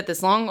annoyed that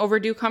this long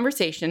overdue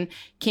conversation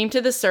came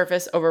to the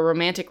surface over a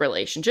romantic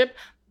relationship,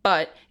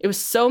 but it was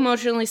so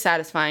emotionally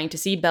satisfying to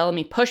see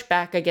Bellamy push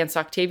back against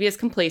Octavia's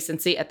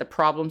complacency at the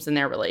problems in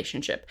their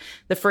relationship.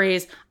 The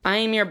phrase, "I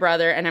am your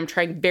brother and I'm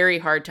trying very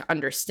hard to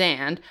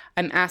understand.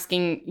 I'm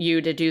asking you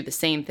to do the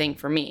same thing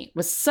for me,"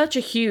 was such a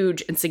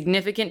huge and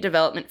significant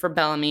development for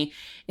Bellamy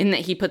in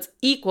that he puts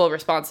equal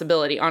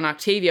responsibility on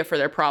Octavia for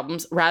their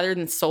problems rather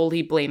than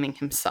solely blaming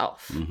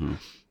himself.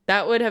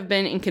 That would have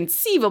been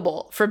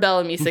inconceivable for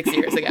Bellamy 6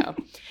 years ago.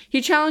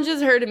 He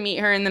challenges her to meet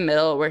her in the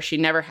middle where she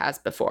never has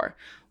before.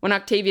 When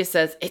Octavia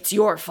says, "It's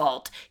your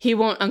fault," he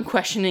won't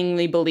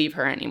unquestioningly believe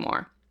her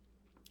anymore.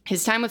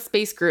 His time with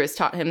Space Gru has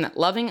taught him that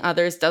loving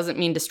others doesn't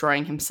mean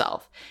destroying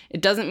himself.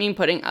 It doesn't mean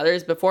putting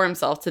others before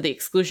himself to the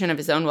exclusion of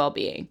his own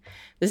well-being.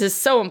 This is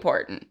so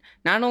important,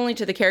 not only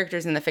to the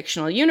characters in the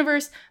fictional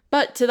universe,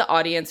 but to the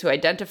audience who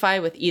identify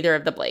with either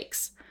of the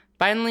Blakes.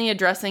 Finally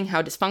addressing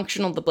how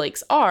dysfunctional the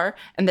Blakes are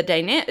and the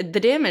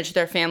damage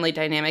their family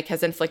dynamic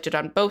has inflicted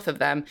on both of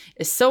them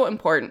is so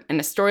important and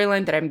a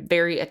storyline that I'm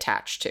very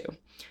attached to.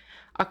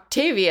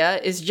 Octavia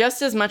is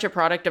just as much a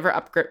product of her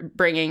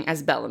upbringing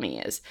as Bellamy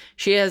is.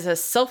 She has a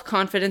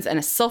self-confidence and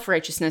a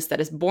self-righteousness that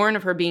is born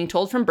of her being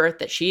told from birth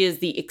that she is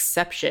the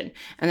exception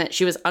and that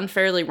she was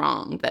unfairly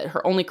wronged, that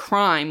her only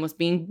crime was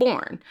being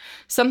born,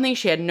 something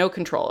she had no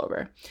control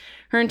over.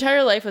 Her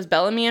entire life was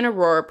Bellamy and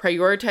Aurora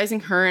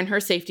prioritizing her and her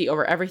safety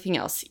over everything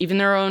else, even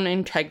their own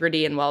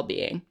integrity and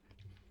well-being.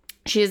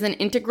 She has an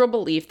integral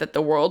belief that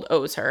the world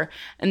owes her,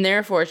 and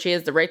therefore she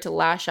has the right to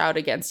lash out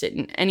against it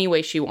in any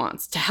way she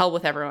wants, to hell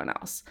with everyone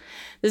else.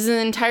 This is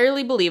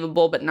entirely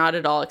believable, but not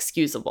at all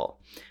excusable.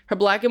 Her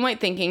black and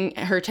white thinking,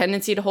 her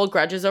tendency to hold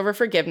grudges over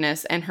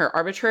forgiveness, and her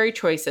arbitrary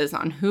choices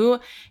on who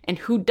and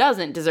who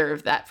doesn't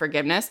deserve that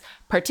forgiveness,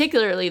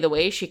 particularly the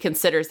way she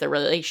considers the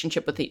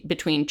relationship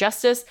between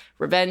justice,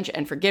 revenge,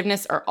 and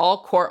forgiveness, are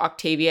all core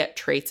Octavia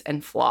traits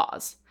and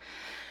flaws.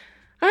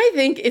 I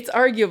think it's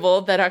arguable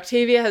that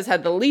Octavia has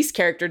had the least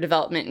character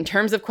development in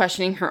terms of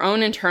questioning her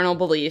own internal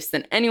beliefs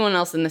than anyone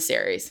else in the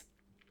series.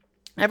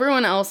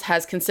 Everyone else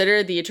has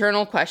considered the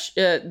eternal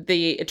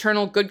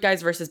good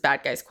guys versus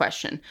bad guys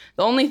question.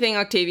 The only thing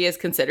Octavia has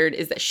considered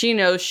is that she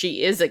knows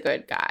she is a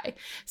good guy.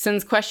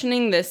 Since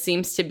questioning this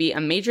seems to be a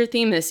major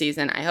theme this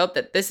season, I hope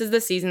that this is the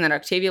season that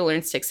Octavia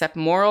learns to accept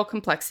moral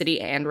complexity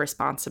and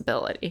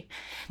responsibility.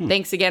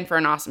 Thanks again for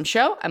an awesome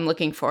show. I'm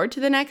looking forward to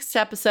the next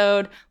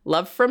episode.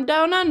 Love from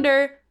Down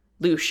Under,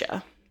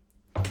 Lucia.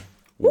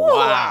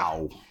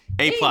 Wow.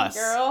 A+. Hey,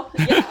 girl.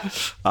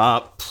 Yeah.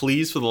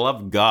 Please, for the love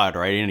of God,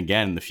 write in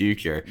again in the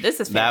future.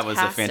 This is fantastic. That was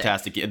a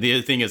fantastic. The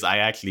other thing is, I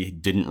actually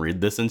didn't read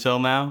this until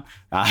now,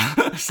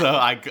 so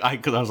I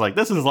was like,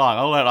 this is long.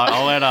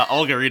 I'll let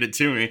Olga read it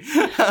to me.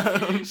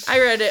 I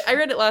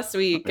read it last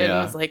week and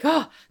was like,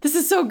 oh, this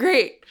is so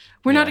great.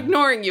 We're not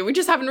ignoring you. We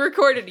just haven't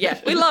recorded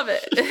yet. We love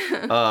it.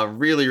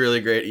 Really, really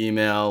great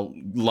email.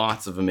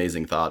 Lots of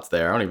amazing thoughts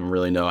there. I don't even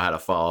really know how to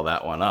follow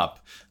that one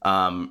up.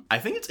 I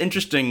think it's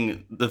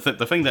interesting. The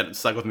thing that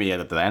stuck with me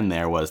at the end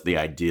there was the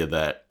idea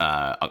that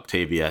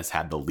Octavia has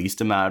had the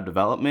least amount of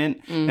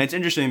development. And it's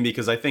interesting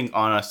because I think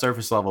on a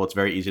surface level, it's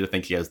very easy to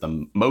think she has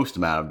the most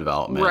amount of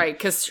development. Right,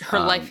 because her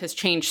life has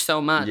changed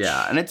so much.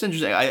 Yeah, and it's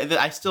interesting.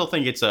 I still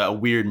think it's a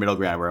weird middle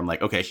ground where I'm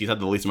like, okay, she's had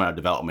the least amount of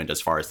development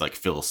as far as like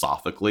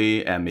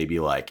philosophically and maybe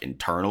like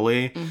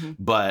internally,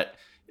 but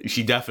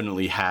she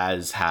definitely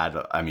has had,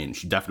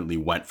 she definitely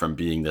went from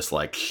being this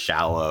like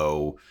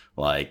shallow,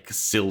 like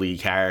silly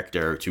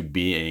character to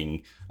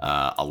being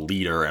a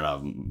leader and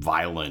a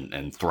violent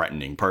and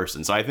threatening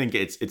person. So I think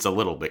it's a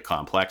little bit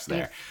complex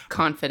there.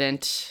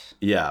 Confident.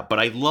 Yeah, but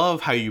I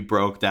love how you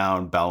broke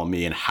down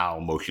Bellamy and how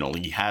emotional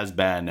he has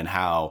been and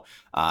how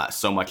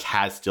so much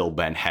has still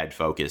been head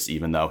focused,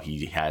 even though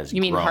he has grown.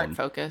 You mean heart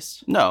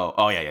focused? No.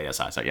 Oh, yeah.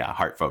 Sorry. Yeah,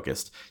 heart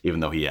focused, even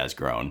though he has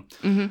grown.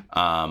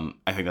 I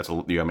think that's a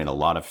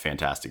lot of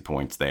fantastic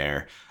points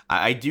there.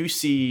 I do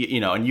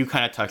see, and you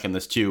kind of touched on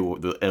this too,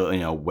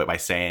 by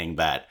saying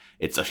that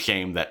it's a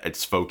shame that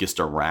it's focused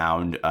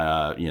around,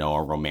 a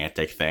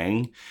romantic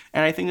thing.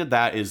 And I think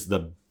that is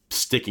the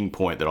sticking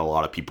point that a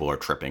lot of people are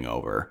tripping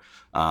over,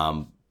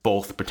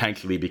 both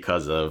potentially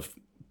because of,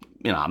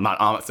 I'm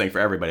not saying for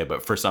everybody,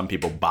 but for some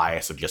people,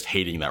 bias of just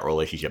hating that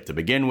relationship to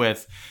begin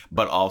with.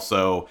 But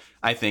also,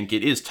 I think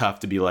it is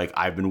tough to be like,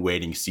 I've been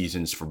waiting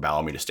seasons for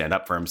Bellamy to stand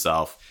up for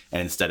himself,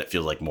 and instead it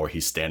feels like more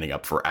he's standing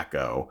up for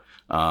Echo.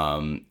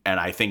 And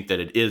I think that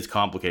it is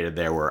complicated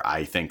there, where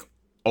I think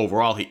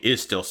overall he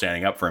is still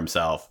standing up for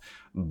himself.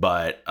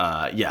 But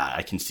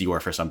I can see where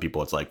for some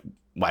people it's like,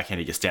 why can't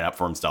he just stand up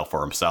for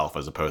himself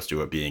as opposed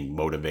to it being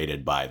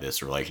motivated by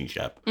this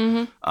relationship?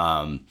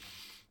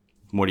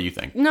 What do you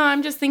think? No,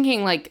 I'm just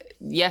thinking, like,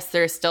 yes,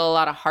 there's still a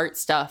lot of heart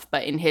stuff,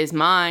 but in his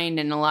mind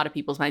and a lot of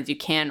people's minds, you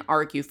can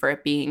argue for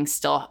it being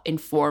still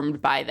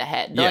informed by the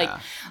head. Yeah.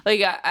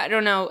 Like I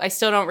don't know. I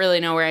still don't really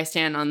know where I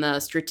stand on the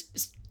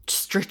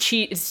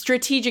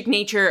strategic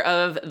nature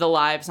of the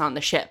lives on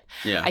the ship.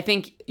 Yeah. I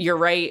think you're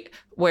right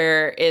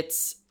where it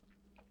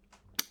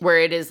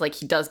is like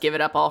he does give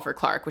it up all for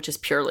Clark, which is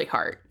purely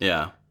heart.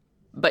 Yeah.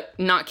 But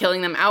not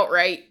killing them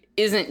outright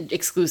isn't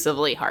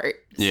exclusively heart.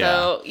 Yeah.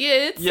 So,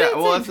 it's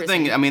Well, that's the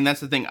interesting. thing. I mean, that's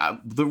the thing.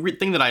 The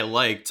thing that I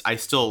liked, I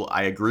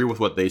agree with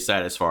what they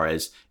said as far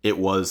as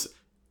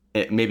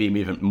maybe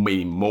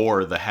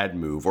more the head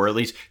move, or at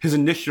least his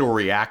initial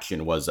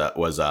reaction was a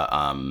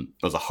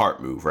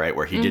heart move, right?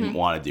 Where he didn't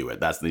want to do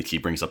it. He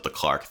brings up the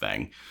Clark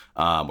thing,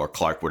 or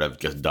Clark would have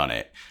just done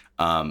it.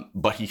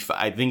 But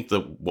I think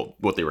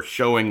what they were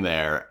showing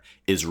there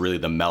is really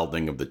the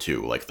melding of the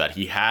two, like that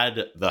he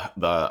had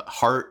the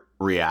heart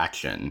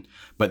reaction,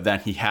 but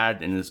then he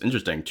had, and it's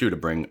interesting too to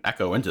bring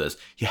Echo into this,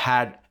 he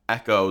had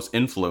Echo's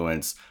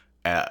influence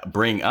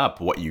bring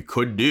up what you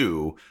could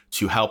do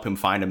to help him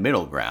find a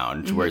middle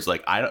ground, where it's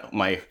like,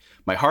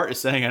 my heart is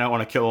saying I don't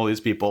want to kill all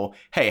these people.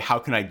 Hey, how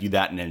can I do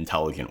that in an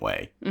intelligent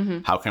way?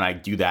 How can I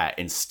do that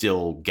and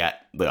still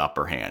get the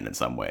upper hand in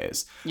some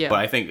ways? Yeah. But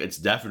I think it's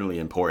definitely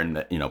important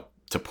that,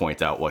 to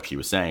point out what he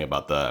was saying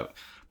about the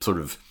sort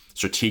of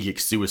strategic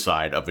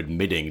suicide of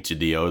admitting to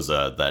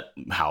Diyoza that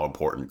how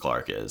important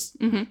Clark is.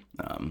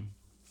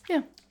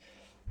 Yeah.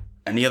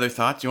 Any other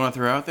thoughts you want to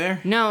throw out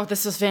there? No,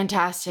 this was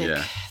fantastic.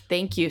 Yeah.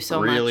 Thank you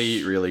so much.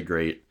 Really, really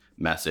great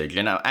message.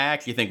 And I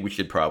actually think we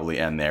should probably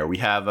end there. We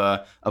have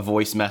a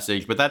voice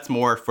message, but that's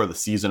more for the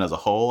season as a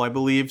whole, I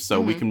believe.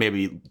 So we can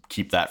maybe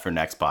keep that for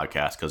next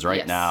podcast, because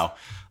right now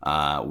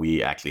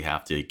we actually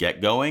have to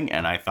get going.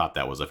 And I thought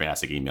that was a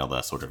fantastic email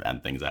to sort of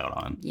end things out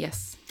on.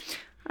 Yes.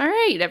 All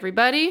right,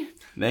 everybody.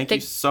 Thank you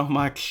so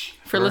much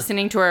for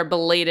listening to our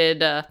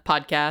belated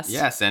podcast.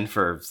 Yes, and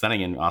for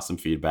sending in awesome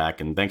feedback.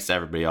 And thanks to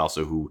everybody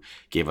also who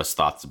gave us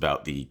thoughts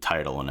about the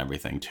title and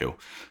everything too.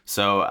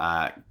 So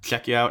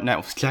check you out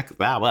now.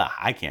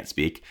 I can't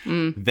speak.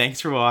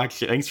 Thanks for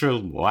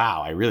watching.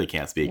 Wow, I really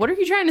can't speak. What are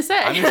you trying to say?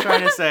 I'm just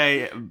trying to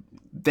say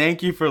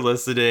thank you for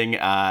listening.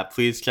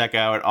 Please check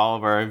out all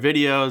of our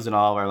videos and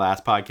all of our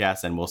last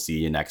podcasts, and we'll see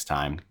you next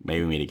time.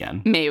 May we meet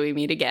again. May we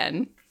meet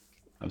again.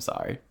 I'm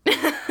sorry.